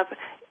have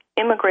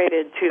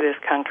immigrated to this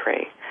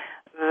country,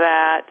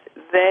 that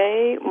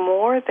they,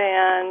 more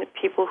than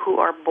people who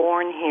are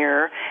born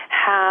here,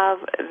 have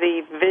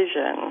the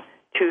vision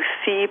to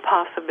see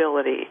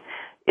possibility.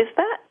 Is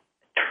that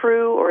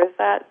true, or is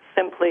that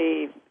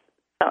simply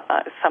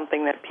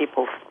something that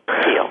people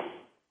feel?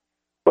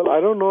 Well,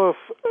 I don't know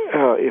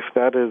if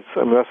that is.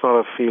 I mean, that's not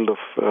a field of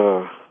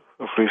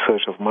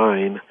research of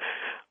mine.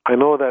 I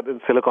know that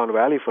in Silicon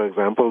Valley, for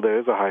example, there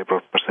is a high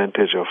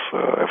percentage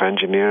of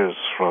engineers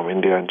from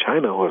India and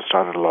China who have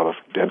started a lot of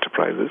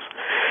enterprises.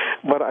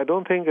 But I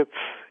don't think it's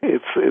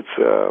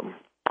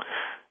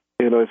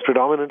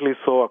predominantly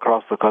so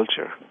across the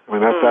culture. I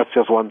mean, that's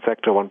just one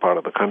sector, one part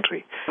of the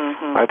country.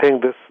 Mm-hmm. I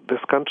think this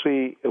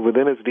country,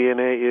 within its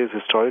DNA, is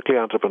historically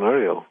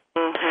entrepreneurial.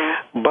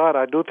 Mm-hmm. But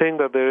I do think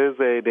that there is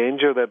a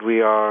danger that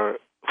we are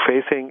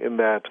facing in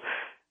that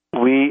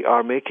we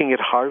are making it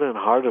harder and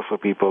harder for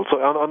people. So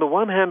on the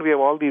one hand, we have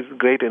all these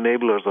great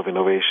enablers of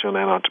innovation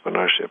and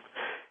entrepreneurship.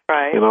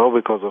 Right.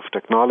 Because of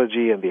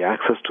technology and the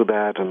access to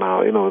that, and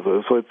now,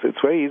 so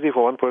it's very easy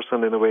for one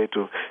person in a way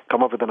to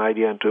come up with an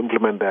idea and to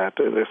implement that,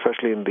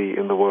 especially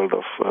in the world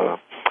of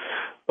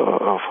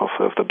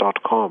the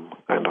 .com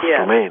kind of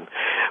domain.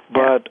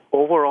 But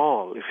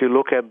overall, if you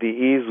look at the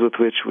ease with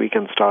which we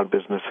can start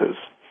businesses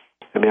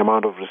and the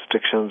amount of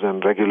restrictions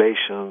and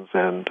regulations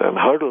and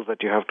hurdles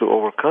that you have to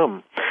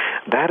overcome,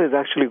 that is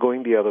actually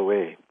going the other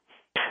way.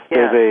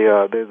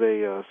 Yeah. There's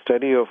a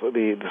study of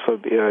the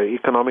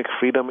Economic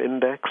Freedom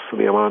Index,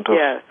 the amount of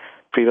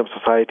freedom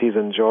societies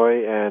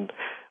enjoy, and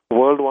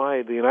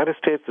worldwide, the United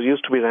States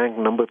used to be ranked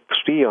number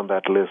 3 on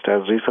that list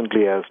as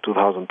recently as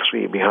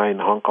 2003,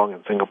 behind Hong Kong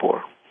and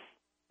Singapore,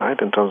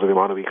 right, in terms of the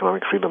amount of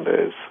economic freedom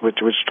there is, which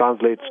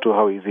translates to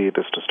how easy it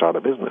is to start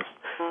a business.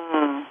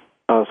 Mm-hmm.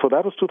 So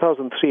that was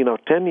 2003. Now,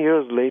 10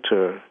 years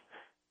later,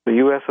 the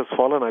U.S. has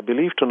fallen, I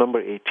believe, to number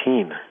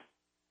 18.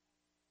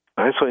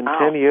 Right? So in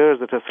 10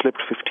 years, it has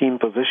slipped 15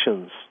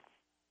 positions.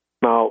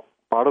 Now,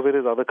 part of it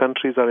is other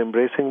countries are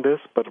embracing this,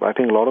 but I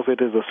think a lot of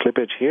it is a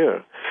slippage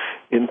here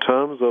in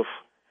terms of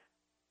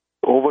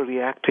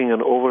overreacting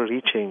and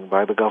overreaching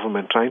by the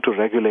government, trying to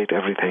regulate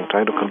everything,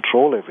 trying to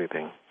control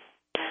everything.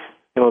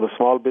 The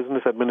Small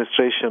Business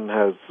Administration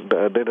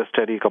did a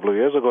study a couple of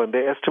years ago, and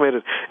they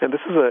estimated, and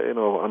this is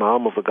an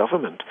arm of the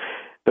government,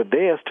 that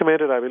they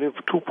estimated, I believe,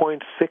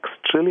 $2.6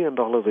 trillion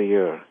a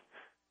year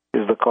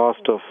is the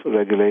cost of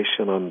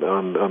regulation on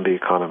the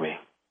economy.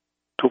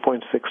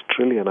 2.6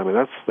 trillion. I mean,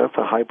 that's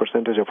a high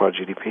percentage of our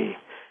GDP,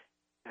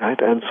 right?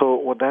 And so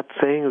what that's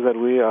saying is that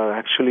we are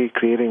actually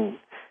creating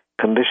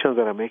conditions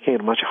that are making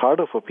it much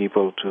harder for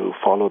people to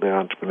follow their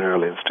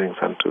entrepreneurial instincts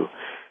and to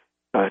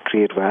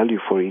create value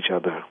for each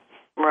other.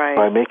 Right.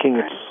 By making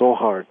it so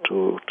hard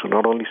to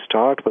not only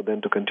start, but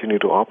then to continue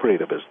to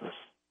operate a business.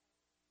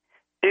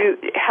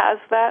 Has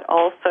that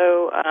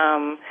also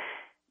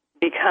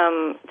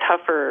become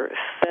tougher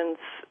since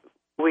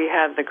we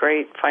had the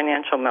great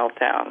financial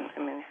meltdown? I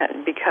mean,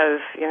 because,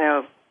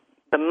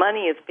 the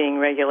money is being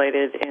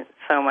regulated in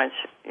so much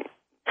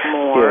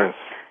more.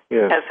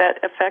 Yes. Has that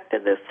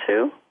affected this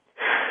too?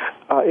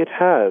 It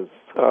has.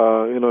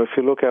 If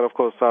you look at, of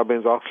course,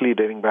 Sarbanes-Oxley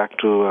dating back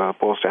to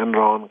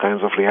post-Enron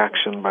kinds of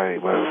reaction by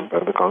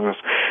the Congress,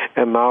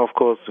 and now, of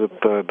course, with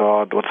the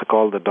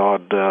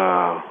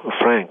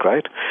Dodd-Frank,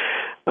 right?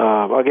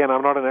 Again,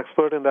 I'm not an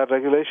expert in that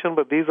regulation,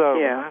 but these are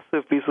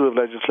massive pieces of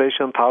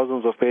legislation,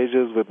 thousands of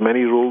pages with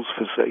many rules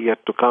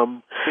yet to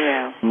come.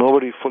 Yeah.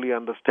 Nobody fully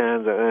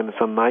understands, and it's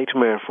a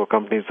nightmare for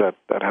companies that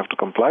have to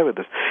comply with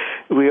this.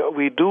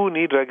 We do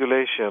need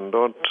regulation.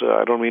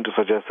 I don't mean to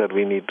suggest that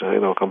we need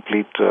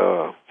complete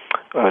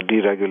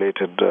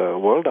deregulated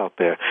world out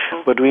there,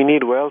 but we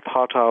need well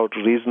thought out,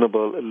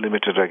 reasonable,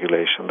 limited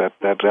regulation that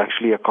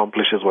actually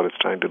accomplishes what it's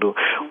trying to do.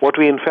 What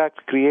we in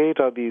fact create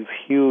are these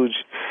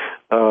huge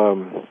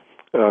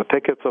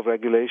thickets of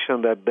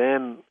regulation that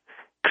then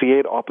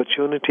create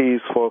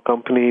opportunities for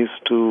companies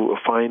to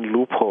find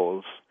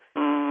loopholes.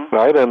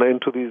 Right, and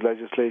into these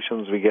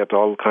legislations we get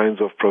all kinds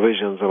of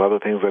provisions and other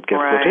things that get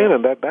put in,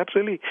 and that's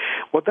really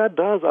what that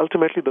does.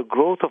 Ultimately, the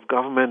growth of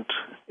government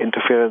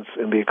interference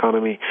in the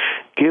economy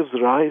gives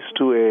rise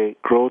to a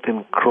growth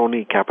in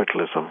crony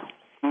capitalism.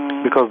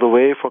 Because the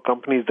way for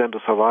companies then to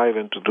survive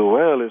and to do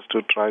well is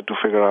to try to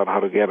figure out how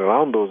to get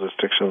around those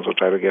restrictions or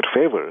try to get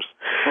favors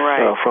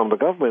from the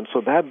government.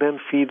 So that then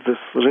feeds this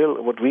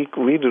what we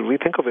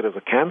think of it as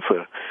a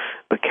cancer,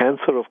 the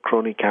cancer of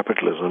crony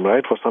capitalism,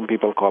 right? What some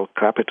people call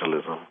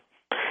capitalism.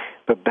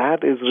 But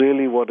that is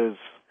really what is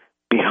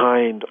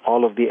behind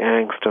all of the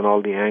angst and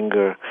all the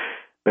anger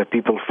that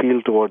people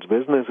feel towards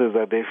businesses,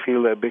 that they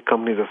feel that big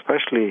companies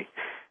especially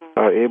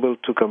are able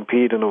to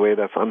compete in a way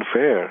that's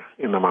unfair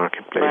in the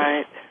marketplace.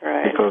 Right.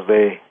 Because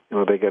they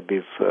get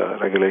these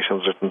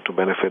regulations written to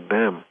benefit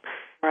them.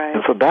 Right.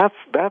 And so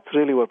that's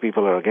really what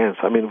people are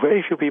against. I mean,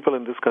 very few people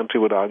in this country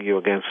would argue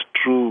against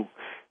true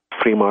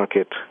free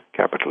market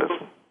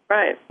capitalism.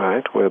 Right.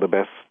 Right, where the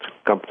best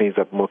companies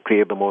that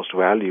create the most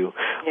value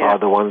are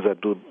the ones that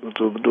do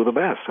the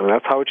best. I mean,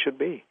 that's how it should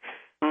be.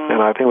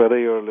 And I think whether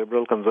you're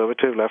liberal,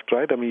 conservative, left,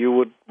 right, I mean, you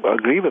would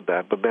agree with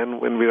that. But then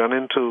when we run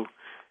into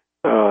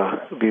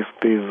these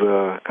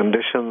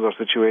conditions or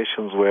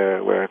situations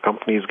where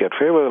companies get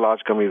favored,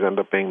 large companies end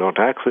up paying no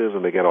taxes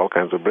and they get all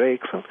kinds of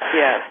breaks, and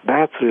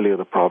that's really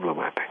the problem,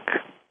 I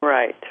think.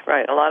 Right.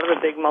 A lot of the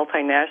big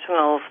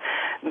multinationals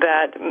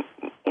that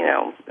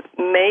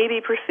may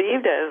be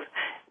perceived as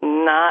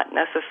not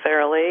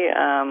necessarily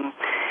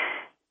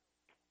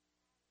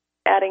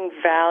adding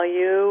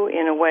value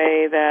in a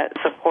way that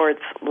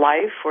supports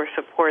life or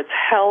supports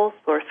health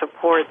or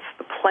supports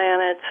the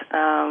planet,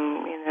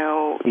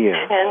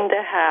 tend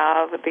to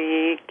have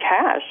the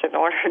cash in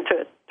order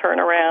to turn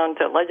around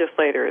to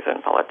legislators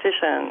and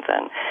politicians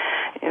and,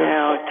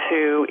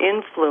 to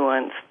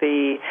influence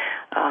the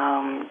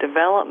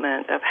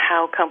development of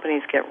how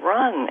companies get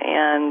run.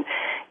 And,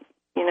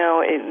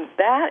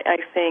 that, I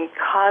think,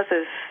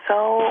 causes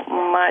so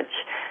much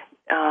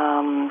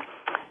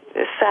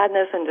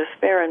sadness and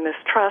despair and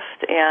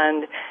mistrust,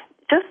 and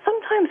just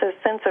sometimes a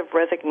sense of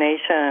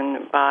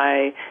resignation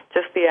by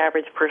just the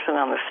average person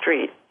on the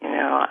street.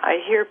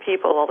 I hear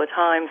people all the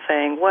time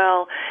saying,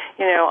 well,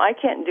 I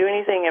can't do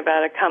anything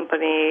about a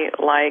company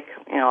like,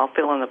 I'll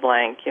fill in the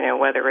blank,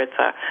 whether it's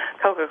a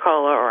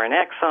Coca-Cola or an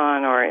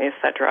Exxon or et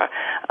cetera,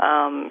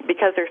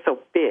 because they're so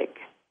big,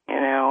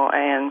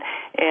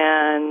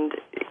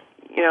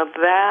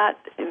 that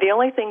the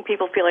only thing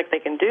people feel like they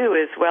can do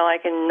is, well, I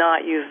can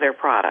not use their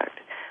product.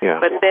 Yeah.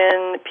 But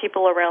then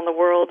people around the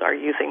world are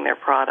using their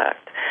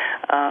product.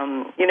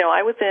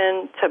 I was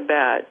in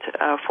Tibet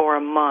for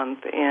a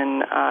month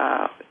in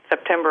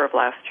September of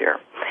last year,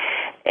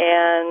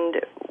 and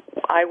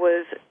it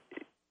was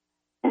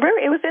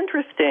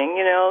interesting.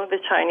 The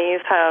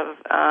Chinese have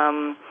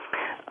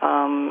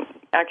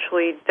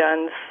actually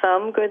done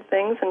some good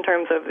things in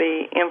terms of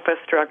the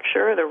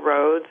infrastructure, the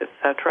roads,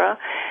 etc.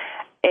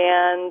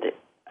 And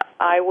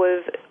I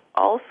was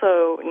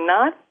also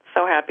not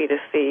so happy to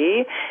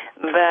see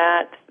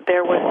that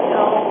there was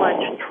so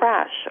much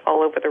trash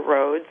all over the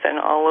roads and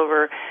all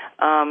over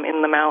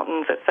in the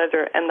mountains,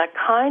 etc. And the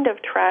kind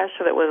of trash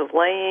that was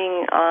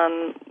laying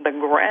on the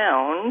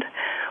ground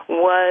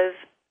was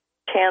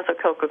cans of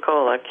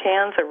Coca-Cola,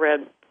 cans of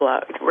Red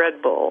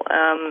Bull,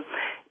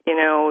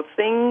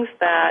 things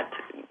that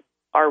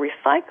are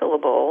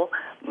recyclable,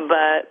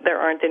 but there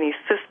aren't any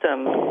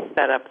systems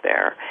set up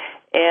there.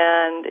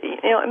 And,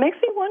 it makes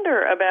me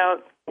wonder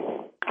about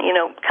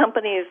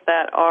companies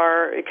that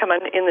come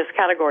in this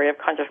category of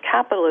conscious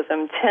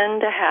capitalism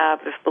tend to have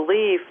this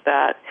belief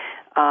that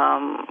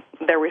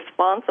they're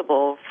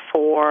responsible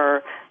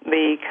for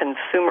the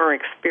consumer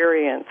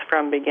experience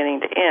from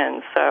beginning to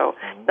end. So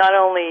not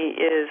only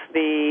is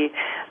the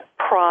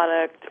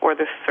product or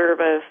the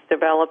service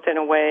developed in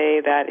a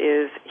way that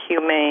is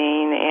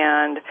humane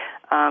and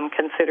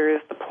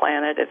considers the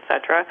planet,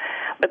 etc.,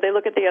 but they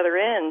look at the other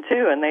end,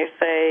 too, and they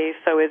say,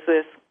 so is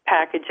this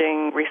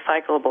packaging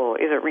recyclable?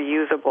 Is it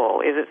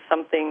reusable? Is it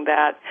something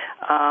that,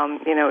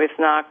 is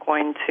not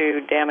going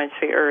to damage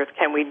the earth?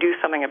 Can we do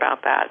something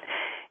about that?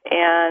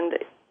 And,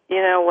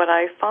 what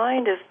I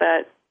find is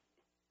that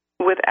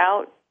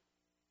without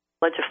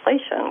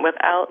legislation,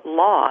 without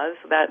laws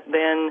that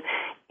then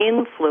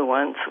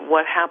influence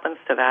what happens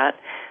to that,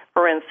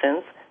 for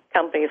instance,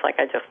 companies like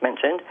I just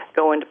mentioned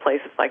go into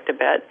places like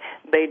Tibet,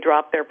 they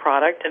drop their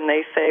product and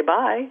they say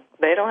bye.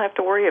 They don't have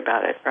to worry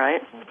about it,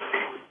 right?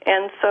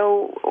 And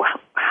so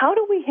how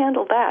do we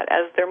handle that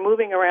as they're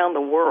moving around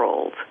the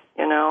world?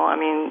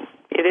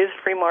 It is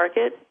free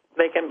market.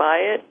 They can buy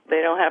it.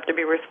 They don't have to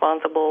be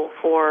responsible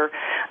for,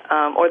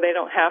 or they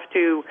don't have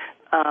to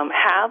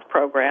have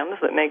programs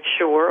that make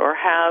sure or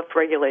have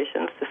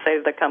regulations to say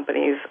to the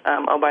companies,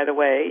 oh, by the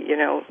way,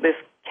 this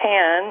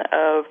can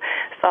of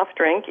soft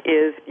drink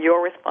is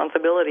your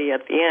responsibility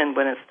at the end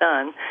when it's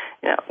done.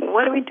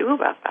 What do we do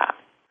about that?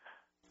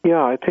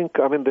 Yeah, I think,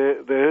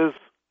 there is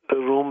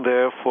room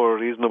there for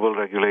reasonable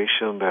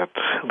regulation that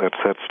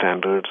sets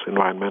standards,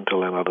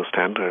 environmental and other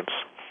standards.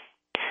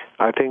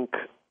 I think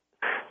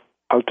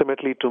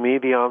ultimately, to me,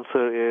 the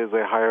answer is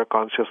a higher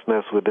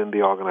consciousness within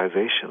the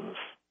organizations.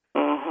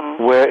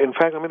 Mm-hmm. Where, in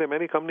fact, there are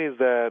many companies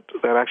that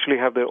actually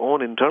have their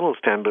own internal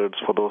standards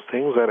for those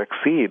things that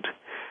exceed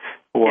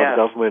what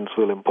governments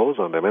will impose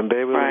on them. And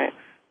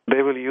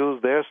they will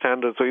use their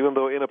standards. So even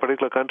though in a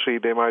particular country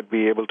they might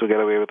be able to get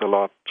away with a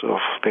lot of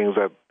things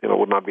that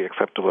would not be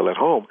acceptable at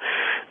home,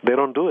 they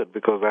don't do it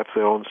because that's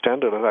their own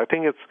standard. And I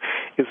think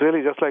it's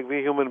really just like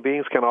we human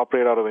beings can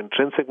operate out of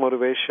intrinsic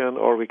motivation,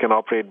 or we can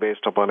operate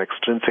based upon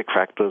extrinsic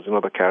factors,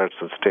 the carrots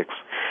and sticks,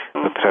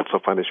 the threats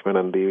of punishment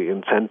and the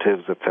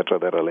incentives, etc.,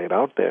 that are laid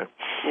out there.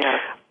 Yeah.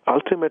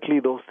 Ultimately,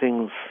 those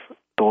things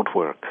don't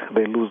work.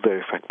 They lose their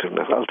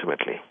effectiveness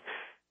ultimately.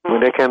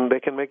 They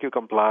can make you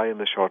comply in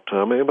the short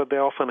term, but they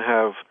often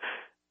have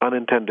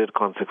unintended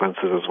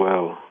consequences as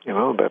well,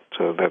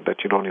 that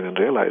you don't even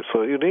realize.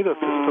 So you need a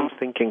systems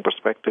thinking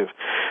perspective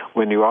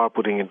when you are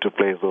putting into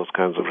place those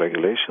kinds of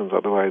regulations.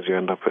 Otherwise, you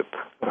end up with,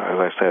 as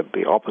I said,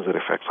 the opposite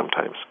effect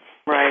sometimes.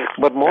 Right.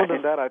 But more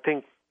than that, I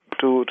think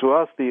to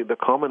us, the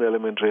common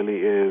element really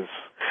is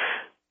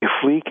if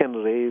we can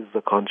raise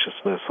the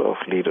consciousness of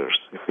leaders,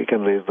 if we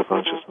can raise the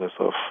consciousness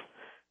of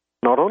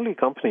not only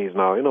companies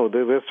now,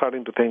 we're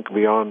starting to think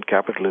beyond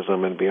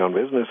capitalism and beyond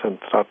business and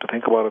start to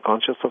think about a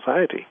conscious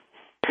society.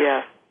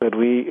 Yeah. That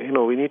we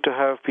need to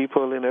have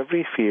people in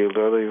every field,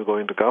 whether you're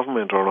going to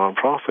government or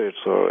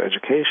nonprofits or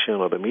education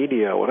or the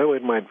media, whatever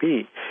it might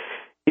be.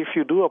 If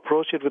you do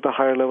approach it with a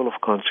higher level of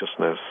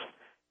consciousness,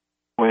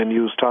 when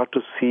you start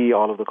to see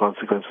all of the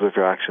consequences of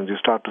your actions, you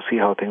start to see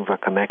how things are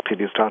connected,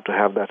 you start to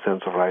have that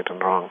sense of right and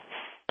wrong.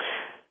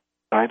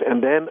 Right?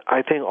 And then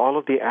I think all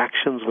of the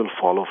actions will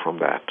follow from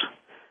that,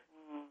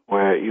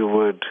 where you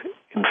would,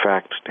 in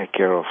fact, take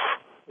care of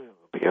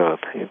the earth,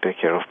 you take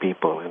care of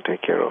people, and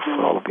take care of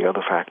all of the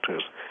other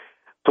factors.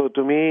 So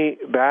to me,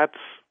 that's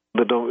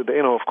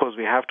of course,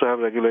 we have to have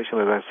regulation,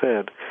 as I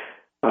said,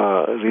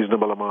 a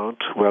reasonable amount,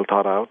 well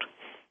thought out,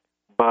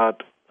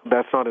 but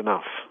that's not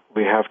enough.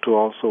 We have to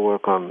also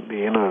work on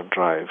the inner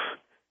drive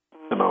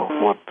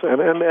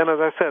And as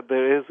I said,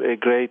 there is a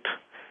great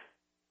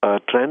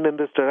trend in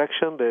this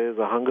direction. There is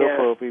a hunger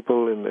for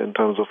people in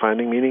terms of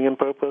finding meaning and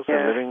purpose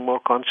and living more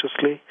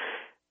consciously.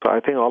 So I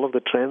think all of the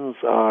trends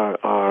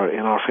are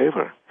in our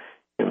favor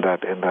in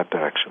that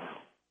direction.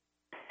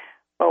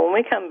 Well, when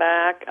we come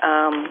back,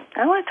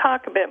 I want to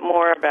talk a bit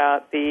more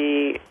about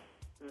the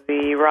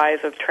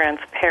rise of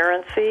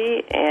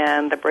transparency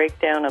and the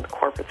breakdown of the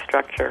corporate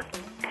structure.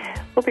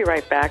 We'll be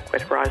right back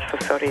with Raj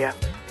Sisodia.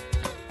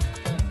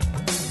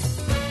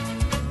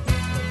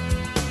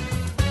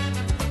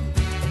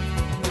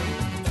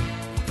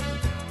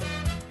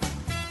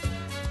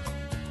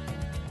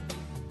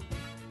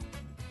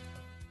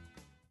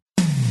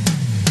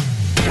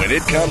 When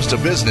it comes to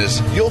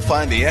business, you'll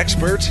find the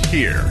experts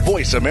here.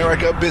 Voice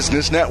America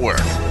Business Network.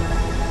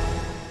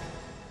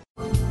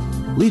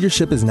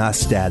 Leadership is not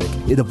static.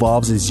 It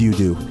evolves as you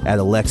do. At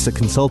Alexa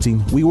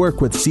Consulting, we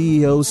work with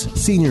CEOs,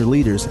 senior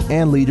leaders,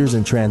 and leaders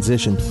in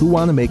transition who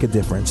want to make a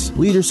difference.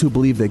 Leaders who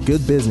believe that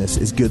good business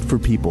is good for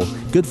people,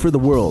 good for the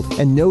world,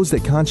 and knows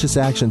that conscious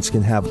actions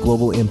can have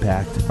global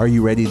impact. Are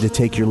you ready to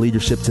take your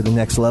leadership to the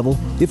next level?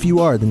 If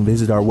you are, then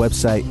visit our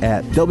website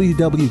at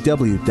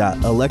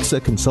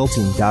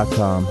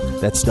www.alexaconsulting.com.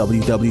 That's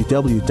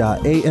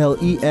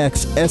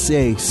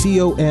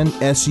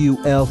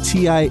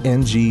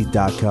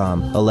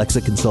www.alexaconsulting.com.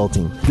 Alexa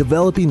Consulting,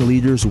 developing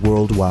leaders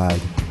worldwide.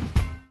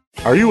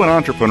 Are you an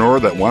entrepreneur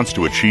that wants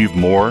to achieve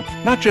more?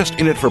 Not just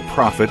in it for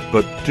profit,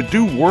 but to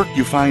do work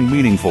you find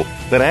meaningful,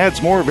 that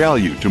adds more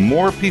value to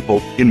more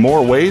people in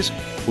more ways?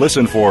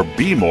 Listen for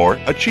Be More,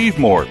 Achieve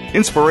More,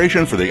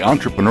 Inspiration for the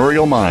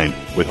Entrepreneurial Mind.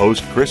 With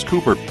host Chris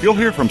Cooper, you'll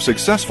hear from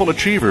successful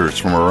achievers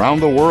from around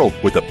the world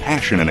with the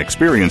passion and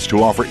experience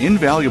to offer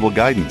invaluable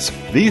guidance.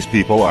 These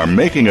people are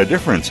making a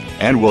difference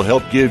and will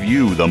help give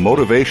you the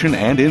motivation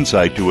and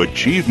insight to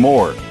achieve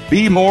more.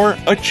 Be More,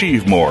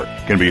 Achieve More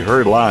can be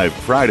heard live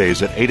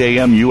Fridays at 8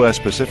 a.m. U.S.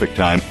 Pacific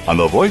Time on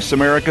the Voice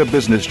America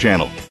Business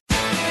Channel.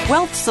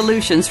 Wealth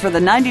Solutions for the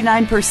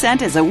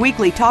 99% is a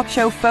weekly talk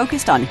show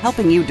focused on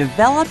helping you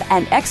develop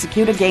and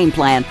execute a game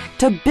plan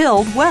to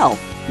build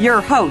wealth. Your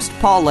host,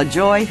 Paul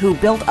LaJoy, who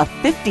built a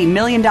 $50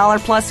 million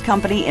plus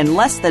company in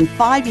less than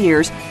 5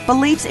 years,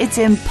 believes it's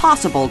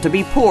impossible to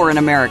be poor in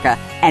America,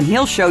 and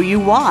he'll show you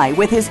why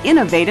with his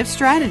innovative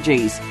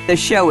strategies. The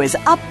show is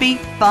upbeat,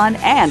 fun,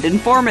 and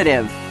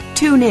informative.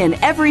 Tune in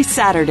every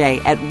Saturday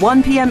at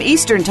 1 p.m.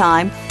 Eastern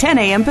Time, 10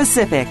 a.m.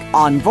 Pacific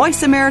on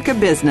Voice America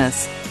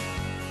Business.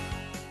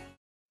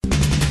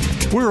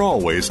 We're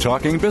always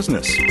talking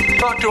business.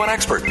 Talk to an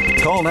expert.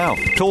 Call now,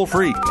 toll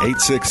free,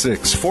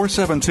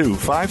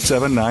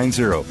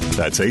 866-472-5790.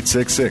 That's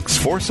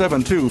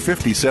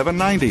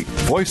 866-472-5790.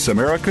 Voice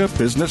America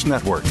Business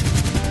Network.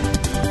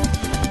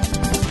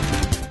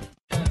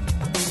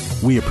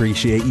 We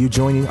appreciate you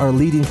joining our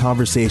leading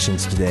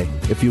conversations today.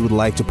 If you would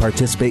like to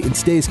participate in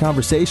today's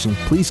conversation,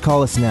 please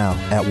call us now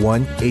at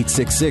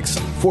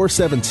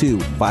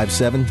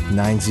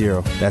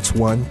 1-866-472-5790. That's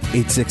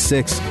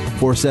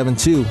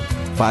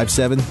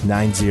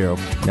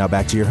 1-866-472-5790. Now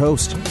back to your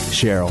host,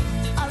 Cheryl.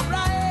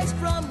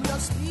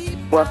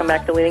 Welcome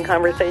back to Leading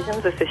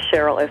Conversations. This is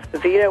Cheryl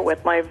Esposito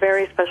with my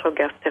very special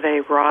guest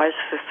today, Raj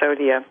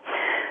Sisodia.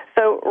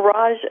 So,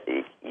 Raj,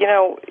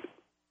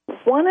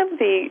 one of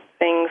the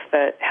things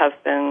that has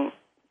been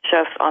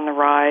just on the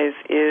rise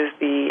is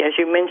as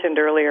you mentioned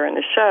earlier in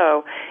the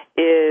show,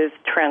 is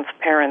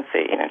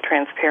transparency.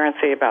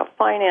 Transparency about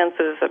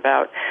finances,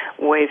 about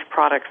ways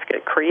products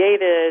get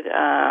created,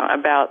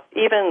 about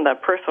even the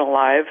personal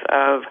lives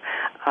of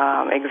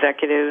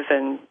executives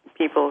and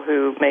people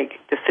who make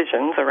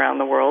decisions around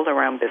the world,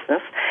 around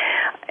business.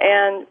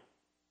 And,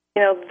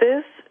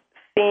 this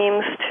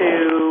seems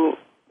to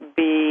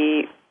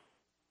be,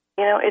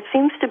 it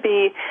seems to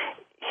be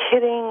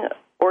hitting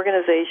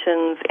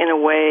organizations in a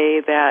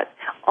way that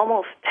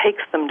almost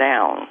takes them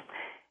down.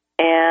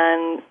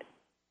 And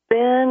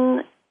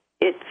then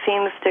it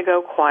seems to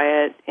go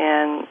quiet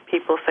and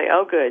people say,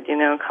 oh, good,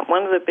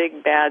 one of the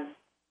big bad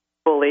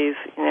bullies,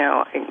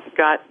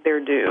 got their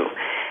due.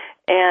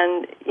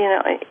 And,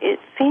 it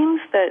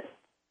seems that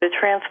the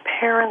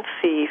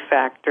transparency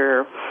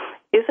factor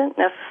isn't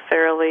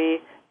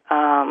necessarily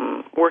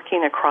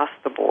working across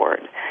the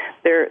board.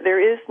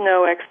 There is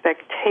no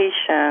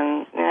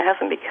expectation. It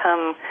hasn't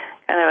become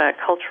kind of a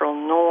cultural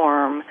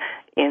norm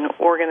in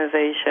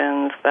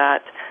organizations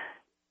that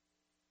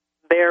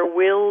there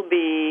will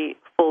be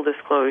full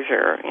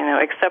disclosure,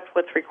 except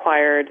what's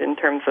required in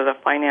terms of the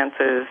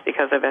finances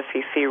because of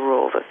SEC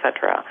rules,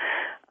 etc.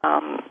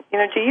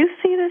 Do you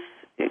see this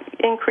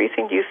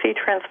increasing? Do you see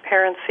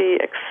transparency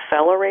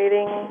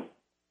accelerating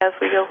as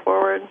we go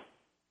forward?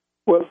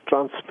 Well,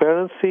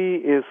 transparency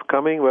is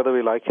coming whether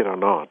we like it or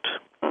not.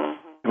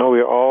 Mm-hmm. We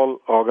are all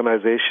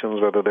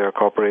organizations, whether they are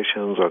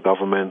corporations or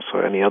governments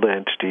or any other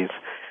entities,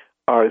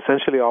 are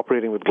essentially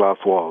operating with glass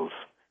walls.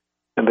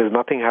 And there's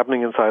nothing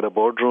happening inside a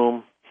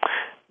boardroom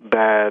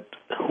that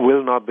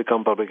will not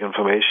become public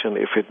information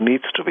if it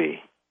needs to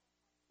be.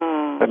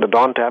 Mm. And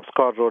Don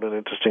Tapscott wrote an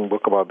interesting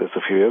book about this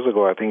a few years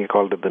ago. I think he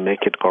called it The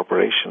Naked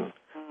Corporation.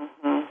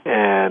 Mm-hmm.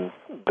 And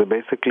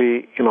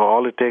basically,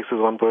 all it takes is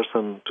one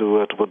person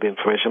to put the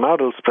information out.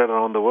 It'll spread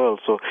around the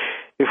world. So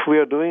if we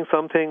are doing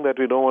something that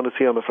we don't want to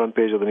see on the front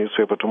page of the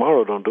newspaper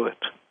tomorrow, don't do it.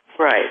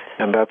 Right.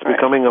 And that's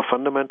becoming a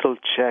fundamental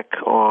check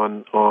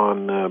on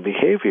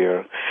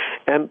behavior.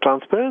 And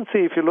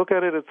transparency, if you look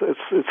at it,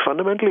 it's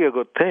fundamentally a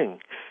good thing.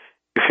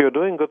 If you're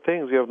doing good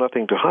things, you have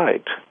nothing to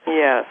hide.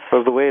 Yes.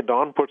 So the way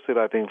Don puts it,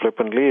 I think,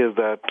 flippantly, is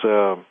that,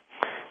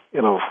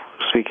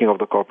 speaking of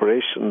the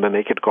corporation, the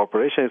naked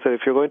corporation, he said,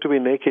 if you're going to be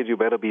naked, you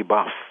better be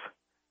buff.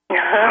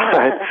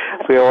 Right?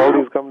 So all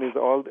these companies,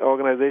 all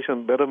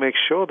organizations better make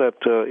sure that,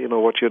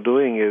 what you're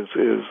doing is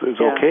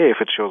okay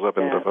if it shows up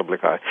in the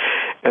public eye.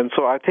 And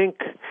so I think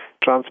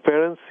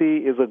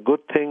transparency is a good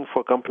thing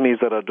for companies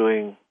that are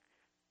doing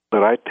the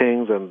right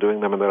things and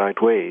doing them in the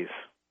right ways.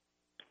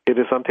 It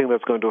is something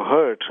that's going to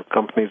hurt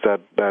companies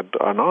that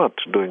are not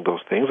doing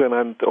those things,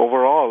 and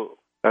overall,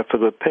 that's a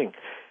good thing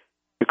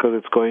because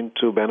it's going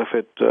to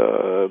benefit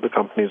the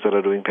companies that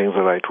are doing things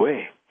the right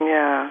way.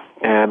 Yeah.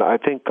 And I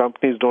think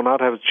companies do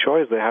not have a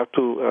choice. They have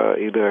to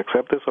either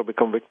accept this or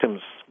become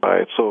victims by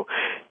it. So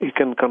you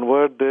can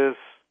convert this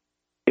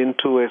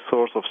into a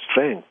source of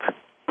strength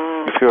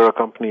if you're a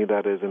company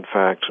that is, in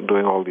fact,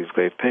 doing all these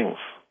great things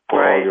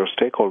for all your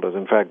stakeholders.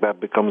 In fact, that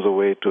becomes a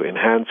way to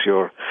enhance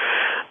your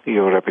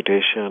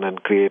reputation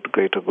and create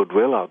greater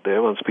goodwill out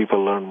there once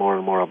people learn more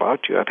and more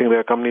about you. I think there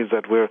are companies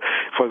that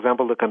for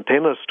example, the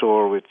Container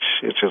Store, which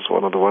is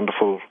one of the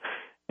wonderful,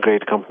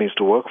 great companies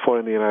to work for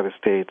in the United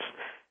States,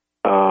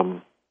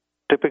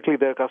 typically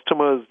their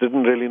customers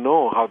didn't really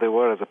know how they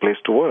were as a place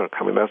to work.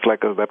 I mean, that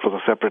was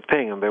a separate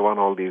thing, and they won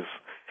all these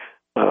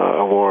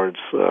awards,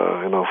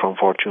 from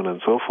Fortune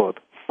and so forth.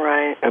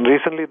 Right. And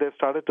recently they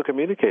started to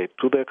communicate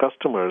to their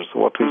customers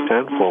what we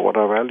stand for, what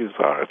our values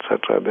are,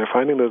 etc. They're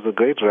finding there's a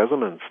great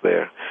resonance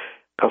there.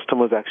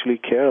 Customers actually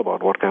care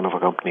about what kind of a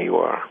company you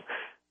are.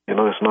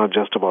 It's not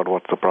just about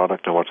what's the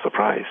product and what's the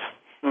price.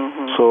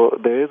 Mm-hmm. So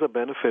there is a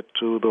benefit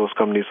to those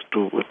companies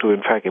to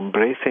in fact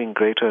embracing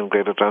greater and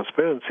greater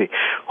transparency.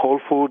 Whole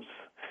Foods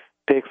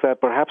takes that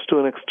perhaps to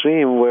an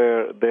extreme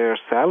where their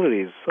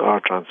salaries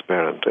are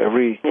transparent. There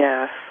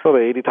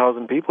are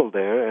 80,000 people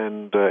there,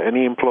 and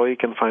any employee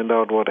can find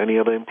out what any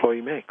other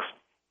employee makes.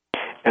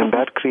 And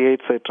that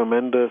creates a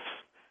tremendous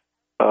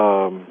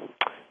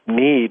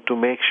need to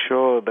make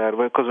sure that,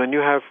 because when you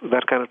have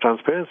that kind of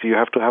transparency, you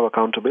have to have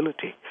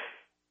accountability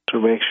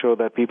to make sure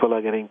that people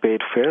are getting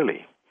paid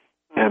fairly.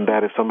 And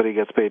that if somebody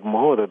gets paid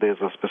more, that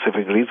there's a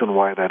specific reason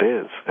why that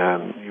is.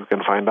 And you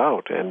can find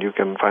out, and you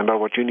can find out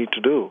what you need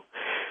to do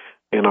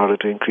in order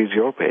to increase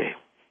your pay.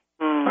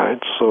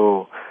 Right?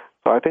 So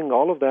I think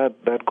all of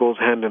that goes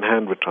hand in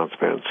hand with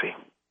transparency.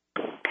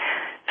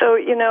 So,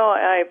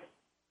 I've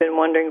been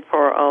wondering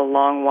for a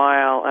long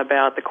while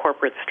about the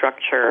corporate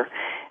structure,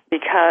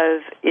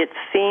 because it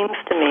seems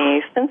to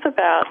me, since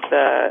about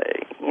the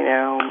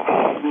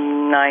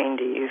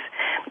 90s,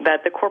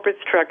 that the corporate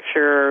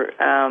structure,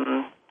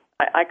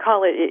 I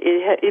call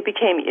it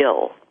became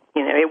ill.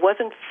 It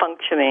wasn't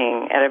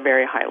functioning at a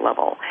very high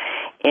level.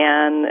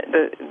 And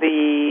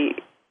the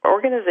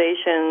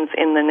organizations,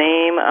 in the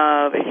name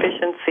of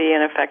efficiency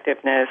and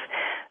effectiveness,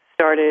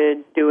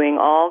 started doing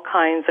all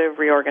kinds of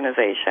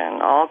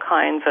reorganization, all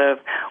kinds of,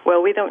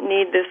 we don't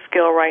need this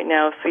skill right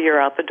now, so you're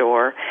out the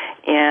door,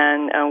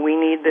 and we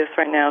need this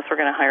right now, so we're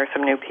going to hire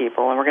some new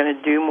people, and we're going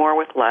to do more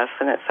with less,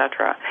 and et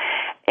cetera.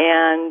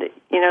 And,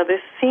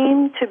 this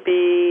seemed to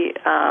be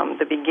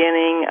the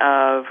beginning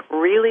of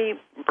really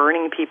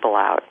burning people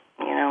out,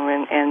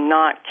 and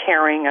not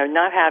caring,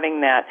 not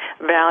having that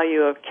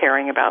value of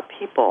caring about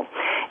people,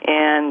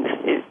 and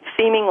it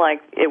seeming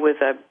like it was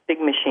a big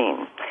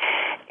machine.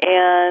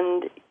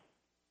 And,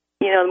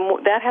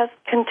 that has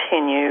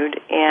continued,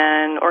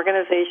 and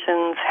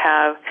organizations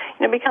have,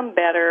 become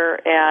better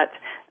at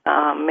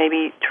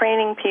maybe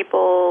training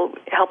people,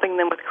 helping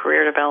them with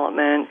career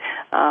development,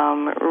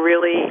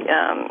 really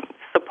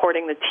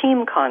supporting the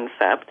team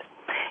concept,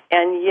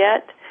 and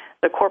yet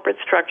the corporate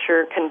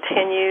structure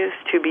continues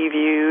to be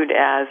viewed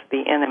as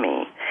the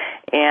enemy.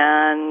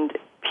 And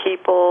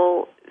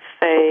people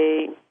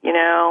say,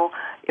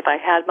 if I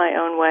had my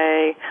own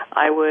way,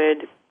 I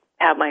would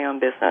have my own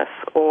business,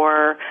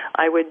 or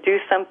I would do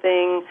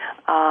something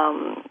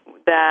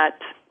that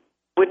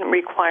wouldn't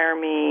require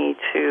me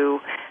to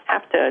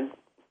have to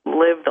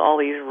live all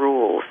these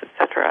rules,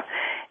 etc.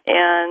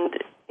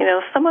 And,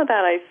 some of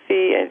that I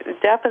see,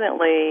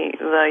 definitely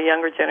the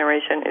younger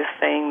generation is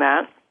saying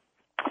that,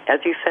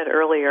 as you said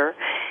earlier.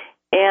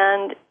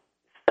 And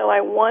so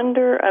I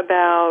wonder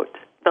about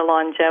the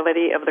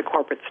longevity of the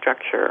corporate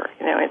structure.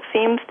 It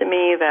seems to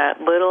me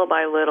that little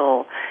by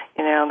little,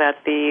 that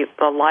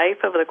the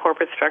life of the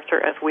corporate structure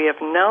as we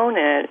have known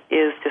it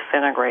is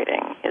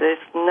disintegrating. It is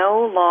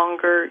no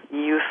longer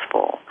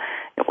useful.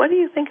 What do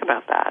you think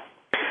about that?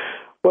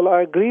 Well,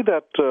 I agree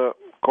that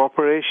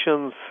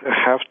corporations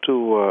have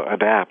to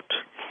adapt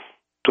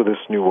to this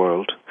new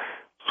world.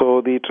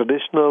 So the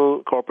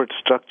traditional corporate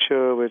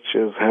structure, which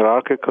is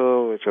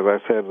hierarchical, which, as I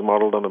said, is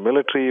modeled on the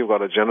military, you've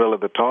got a general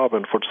at the top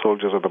and foot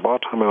soldiers at the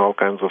bottom and all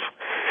kinds of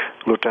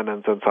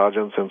lieutenants and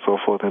sergeants and so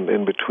forth and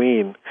in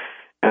between,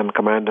 and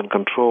command and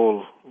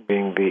control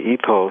being the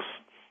ethos,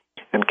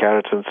 and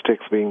carrots and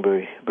sticks being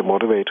the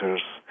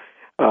motivators.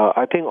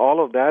 I think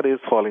all of that is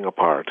falling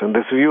apart. And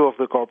this view of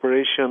the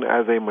corporation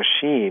as a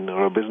machine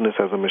or a business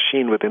as a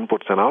machine with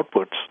inputs and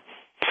outputs.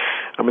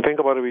 I mean, think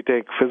about it. We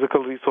take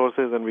physical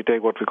resources and we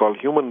take what we call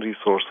human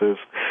resources,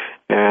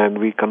 and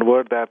we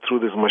convert that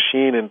through this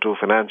machine into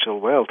financial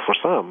wealth for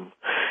some.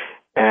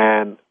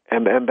 And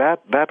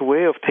that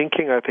way of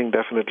thinking, I think,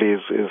 definitely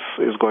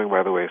is going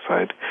by the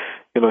wayside.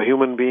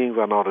 Human beings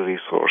are not a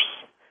resource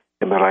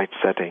in the right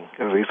setting.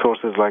 A resource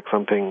is like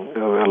something,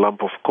 a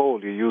lump of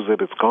coal. You use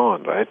it, it's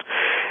gone, right?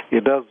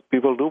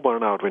 People do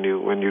burn out when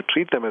you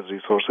treat them as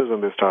resources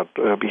and they start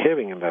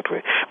behaving in that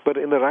way. But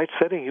in the right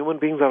setting, human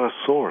beings are a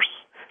source,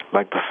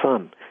 like the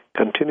sun,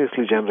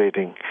 continuously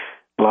generating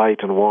light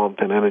and warmth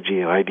and energy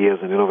and ideas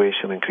and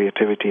innovation and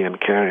creativity and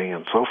caring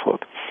and so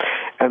forth.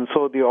 And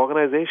so the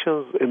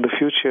organizations in the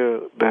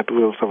future that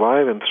will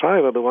survive and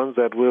thrive are the ones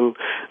that will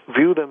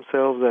view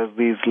themselves as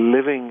these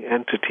living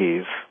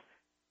entities.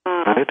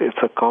 Right? It's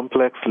a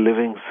complex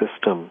living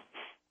system.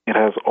 It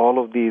has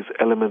all of these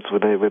elements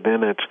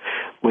within it,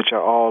 which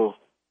are all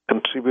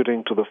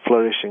contributing to the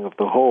flourishing of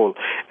the whole.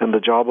 And the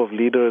job of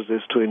leaders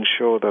is to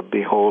ensure that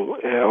the whole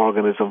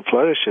organism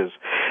flourishes,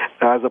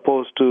 as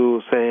opposed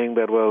to saying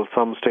that, well,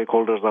 some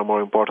stakeholders are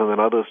more important than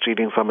others,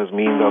 treating some as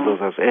means, others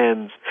as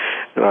ends,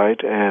 right?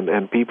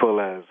 And people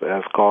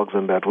as cogs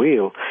in that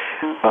wheel,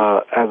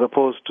 as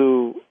opposed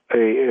to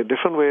a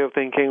different way of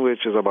thinking,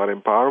 which is about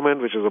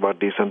empowerment, which is about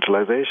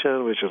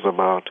decentralization, which is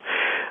about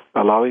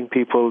allowing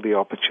people the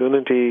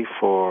opportunity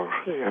for,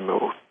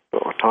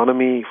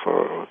 autonomy,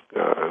 for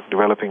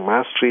developing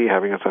mastery,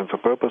 having a sense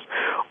of purpose.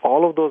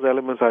 All of those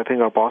elements, I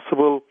think, are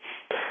possible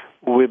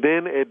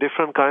within a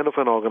different kind of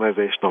an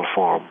organizational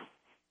form,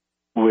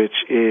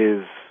 which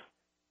is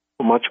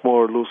much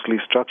more loosely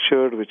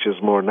structured, which is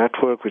more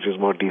networked, which is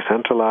more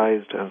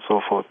decentralized, and so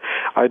forth.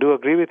 I do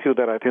agree with you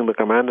that I think the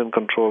command and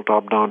control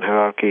top-down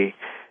hierarchy,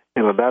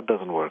 that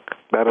doesn't work.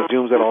 That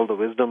assumes that all the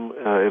wisdom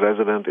is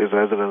resident at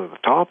the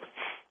top,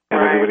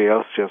 and everybody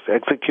else just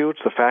executes.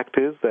 The fact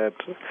is that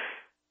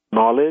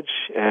knowledge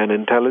and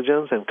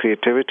intelligence and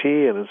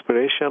creativity and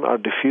inspiration are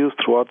diffused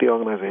throughout the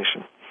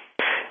organization.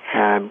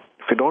 And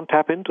if you don't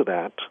tap into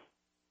that,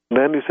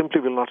 then you simply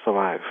will not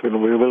survive. We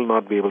will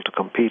not be able to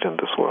compete in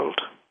this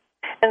world.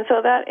 And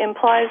so that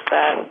implies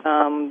that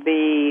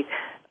the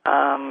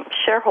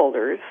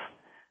shareholders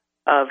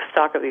of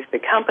stock of these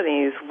big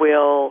companies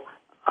will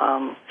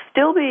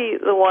still be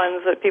the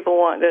ones that people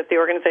want, that the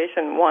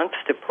organization wants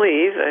to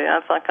please.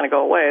 That's not going to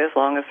go away as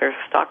long as there's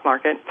a stock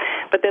market.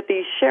 But that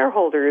these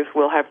shareholders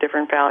will have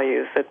different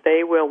values, that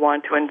they will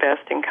want to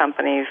invest in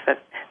companies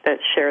that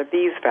share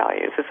these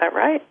values. Is that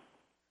right?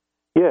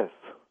 Yes.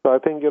 So I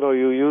think,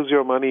 you use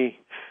your money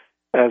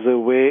as a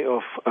way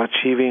of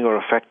achieving or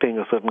affecting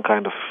a certain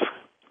kind of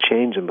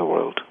change in the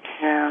world.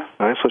 Yeah.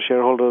 Right? So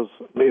shareholders,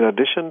 in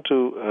addition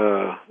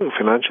to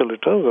financial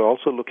returns, are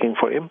also looking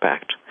for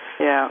impact.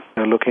 Yeah.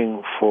 They're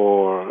looking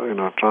for,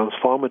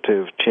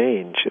 transformative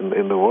change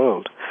in the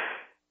world.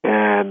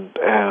 And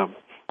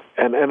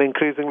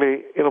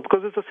increasingly,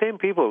 because it's the same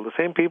people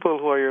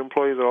who are your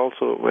employees are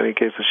also, in many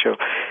cases,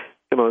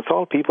 it's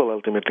all people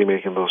ultimately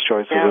making those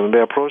choices. Yeah. And when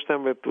they approach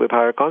them with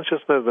higher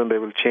consciousness, then they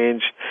will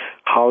change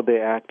how they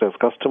act as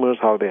customers,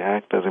 how they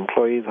act as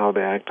employees, how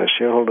they act as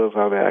shareholders,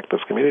 how they act as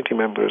community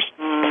members.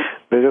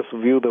 They just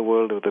view the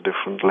world with a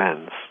different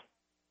lens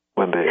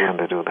when they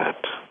do that.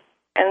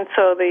 And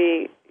so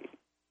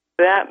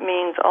that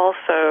means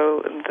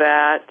also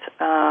that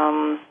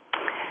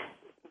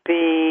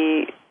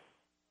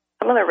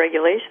some of the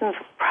regulations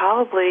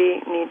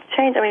probably need to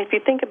change. I mean, if you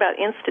think about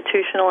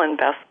institutional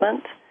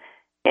investment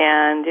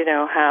and,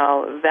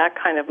 how that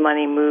kind of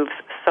money moves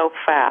so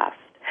fast,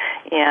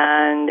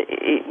 and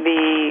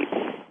the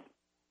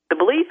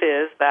belief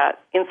is that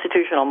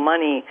institutional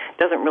money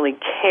doesn't really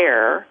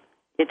care.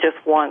 It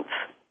just wants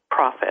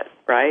profit,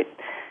 right?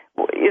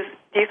 Do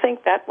you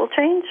think that will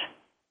change?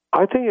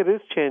 I think it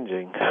is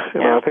changing.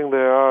 I think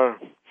there are.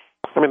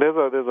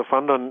 There's a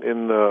fund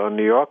in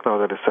New York now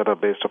that is set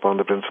up based upon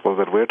the principles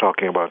that we're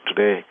talking about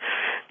today,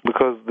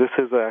 because this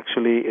is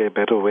actually a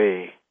better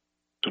way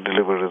to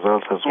deliver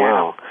results as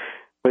well.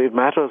 But it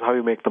matters how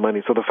you make the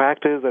money. So the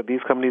fact is that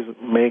these companies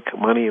make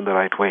money in the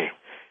right way.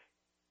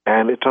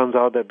 And it turns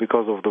out that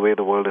because of the way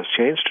the world has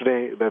changed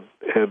today, that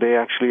they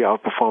actually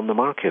outperform the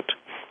market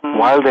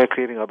while they're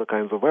creating other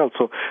kinds of wealth.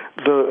 So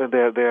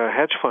there are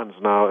hedge funds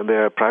now, and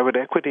there are private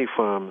equity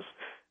firms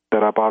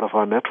that are part of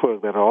our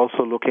network that are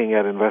also looking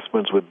at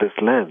investments with this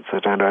lens,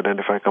 trying to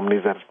identify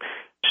companies that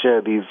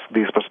share these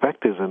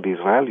perspectives and these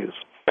values.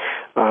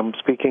 I'm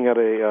speaking at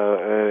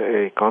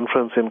a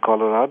conference in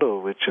Colorado,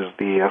 which is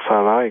the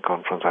SRI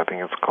conference, I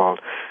think it's called,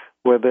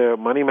 where there are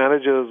money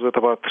managers with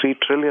about $3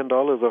 trillion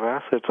of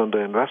assets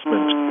under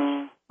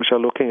investment, which are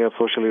looking at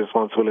socially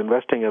responsible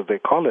investing, as they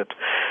call it.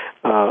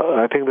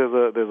 I think there's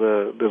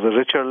a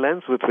richer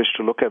lens with which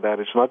to look at that.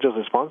 It's not just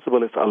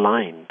responsible; it's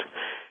aligned.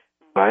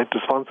 right?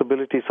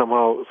 Responsibility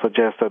somehow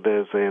suggests that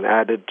there's an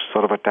added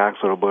sort of a tax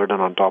or a burden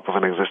on top of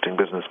an existing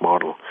business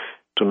model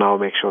to now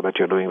make sure that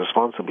you're doing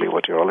responsibly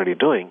what you're already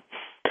doing.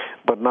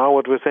 But now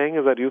what we're saying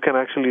is that you can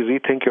actually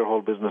rethink your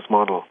whole business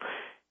model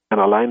and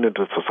align it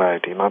with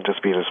society, not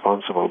just be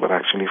responsible, but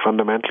actually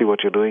fundamentally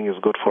what you're doing is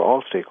good for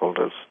all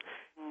stakeholders.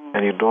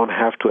 And you don't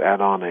have to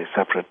add on a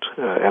separate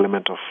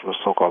element of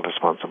so-called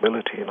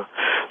responsibility.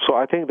 So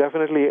I think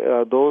definitely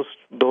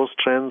those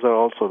trends are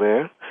also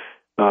there.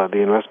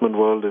 The investment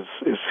world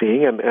is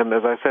seeing, and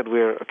as I said,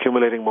 we're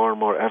accumulating more and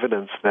more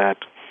evidence that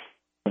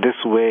this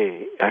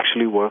way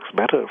actually works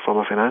better from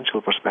a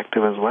financial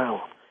perspective as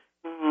well.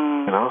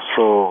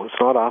 So it's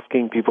not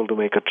asking people to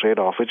make a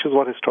trade-off, which is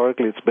what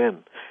historically it's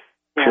been.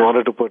 If you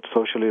wanted to put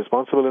socially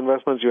responsible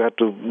investments, you had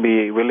to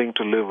be willing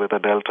to live with a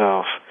delta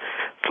of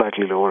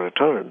slightly lower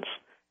returns.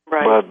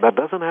 Right. But that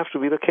doesn't have to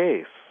be the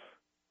case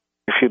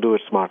if you do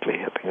it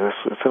smartly. I think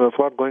it's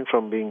about going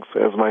from being,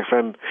 as my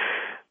friend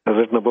has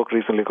written a book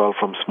recently called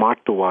From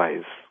Smart to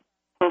Wise.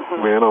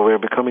 Mm-hmm. We're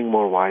becoming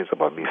more wise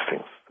about these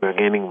things. We're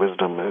gaining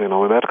wisdom.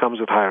 That comes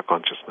with higher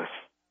consciousness.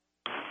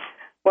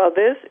 Well,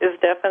 this is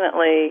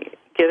definitely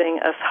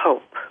giving us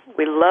hope.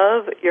 We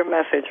love your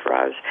message,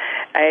 Raj.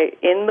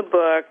 In the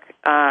book,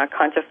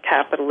 Conscious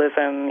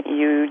Capitalism,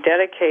 you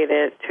dedicate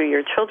it to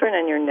your children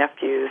and your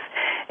nephews,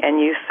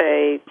 and you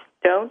say,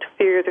 don't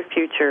fear the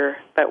future,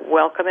 but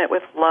welcome it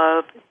with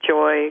love,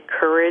 joy,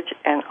 courage,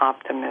 and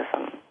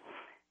optimism.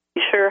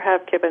 You sure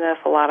have given us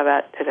a lot of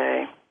that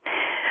today.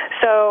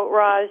 So,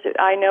 Raj,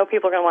 I know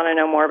people are going to want to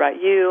know more about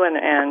you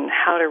and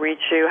how to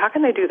reach you. How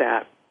can they do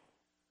that?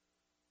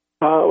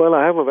 Well,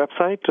 I have a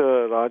website,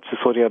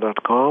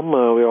 rajsisodia.com.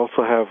 We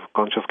also have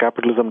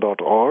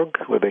consciouscapitalism.org,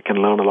 where they can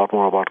learn a lot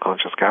more about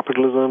conscious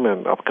capitalism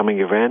and upcoming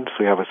events.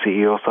 We have a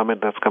CEO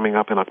summit that's coming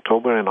up in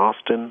October in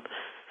Austin.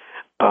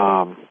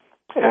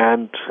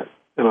 And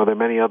there are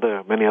many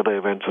other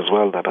events as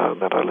well that are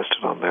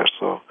listed on there.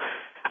 So,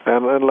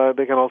 and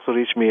they can also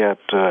reach me at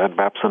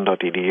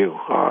babson.edu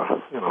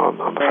on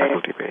the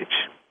faculty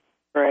page.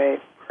 Great.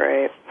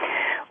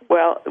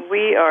 Well,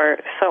 we are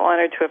so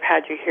honored to have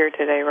had you here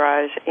today,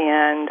 Raj,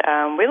 and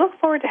we look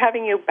forward to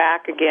having you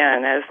back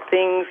again as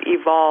things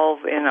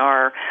evolve in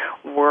our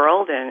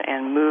world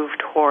and move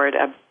toward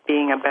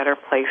being a better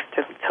place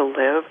to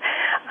live.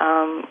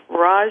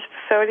 Raj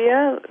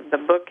Sisodia, the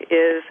book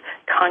is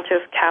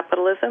Conscious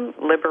Capitalism,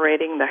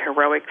 Liberating the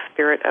Heroic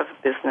Spirit of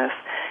Business.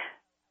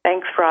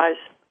 Thanks, Raj.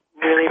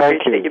 Really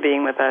appreciate you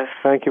being with us.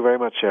 Thank you very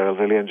much, Cheryl.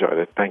 Really enjoyed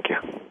it. Thank you.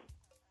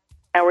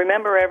 Now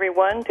remember,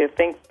 everyone, to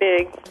think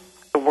big.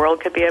 The world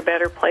could be a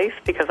better place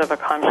because of a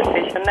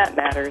conversation that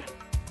matters.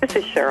 This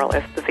is Cheryl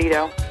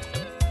Esposito.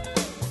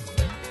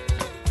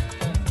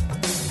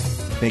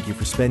 Thank you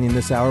for spending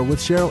this hour with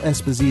Cheryl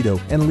Esposito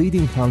and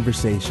Leading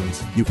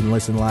Conversations. You can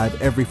listen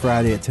live every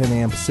Friday at 10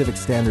 a.m. Pacific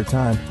Standard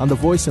Time on the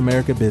Voice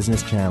America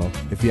Business Channel.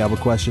 If you have a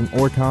question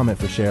or comment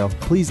for Cheryl,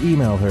 please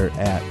email her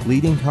at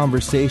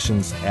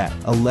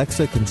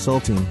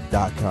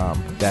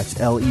leadingconversations@alexaconsulting.com. That's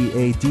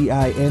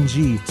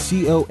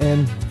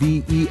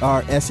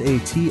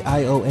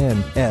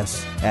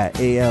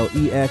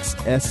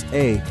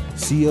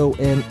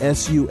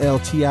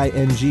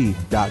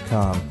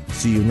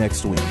See you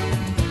next week.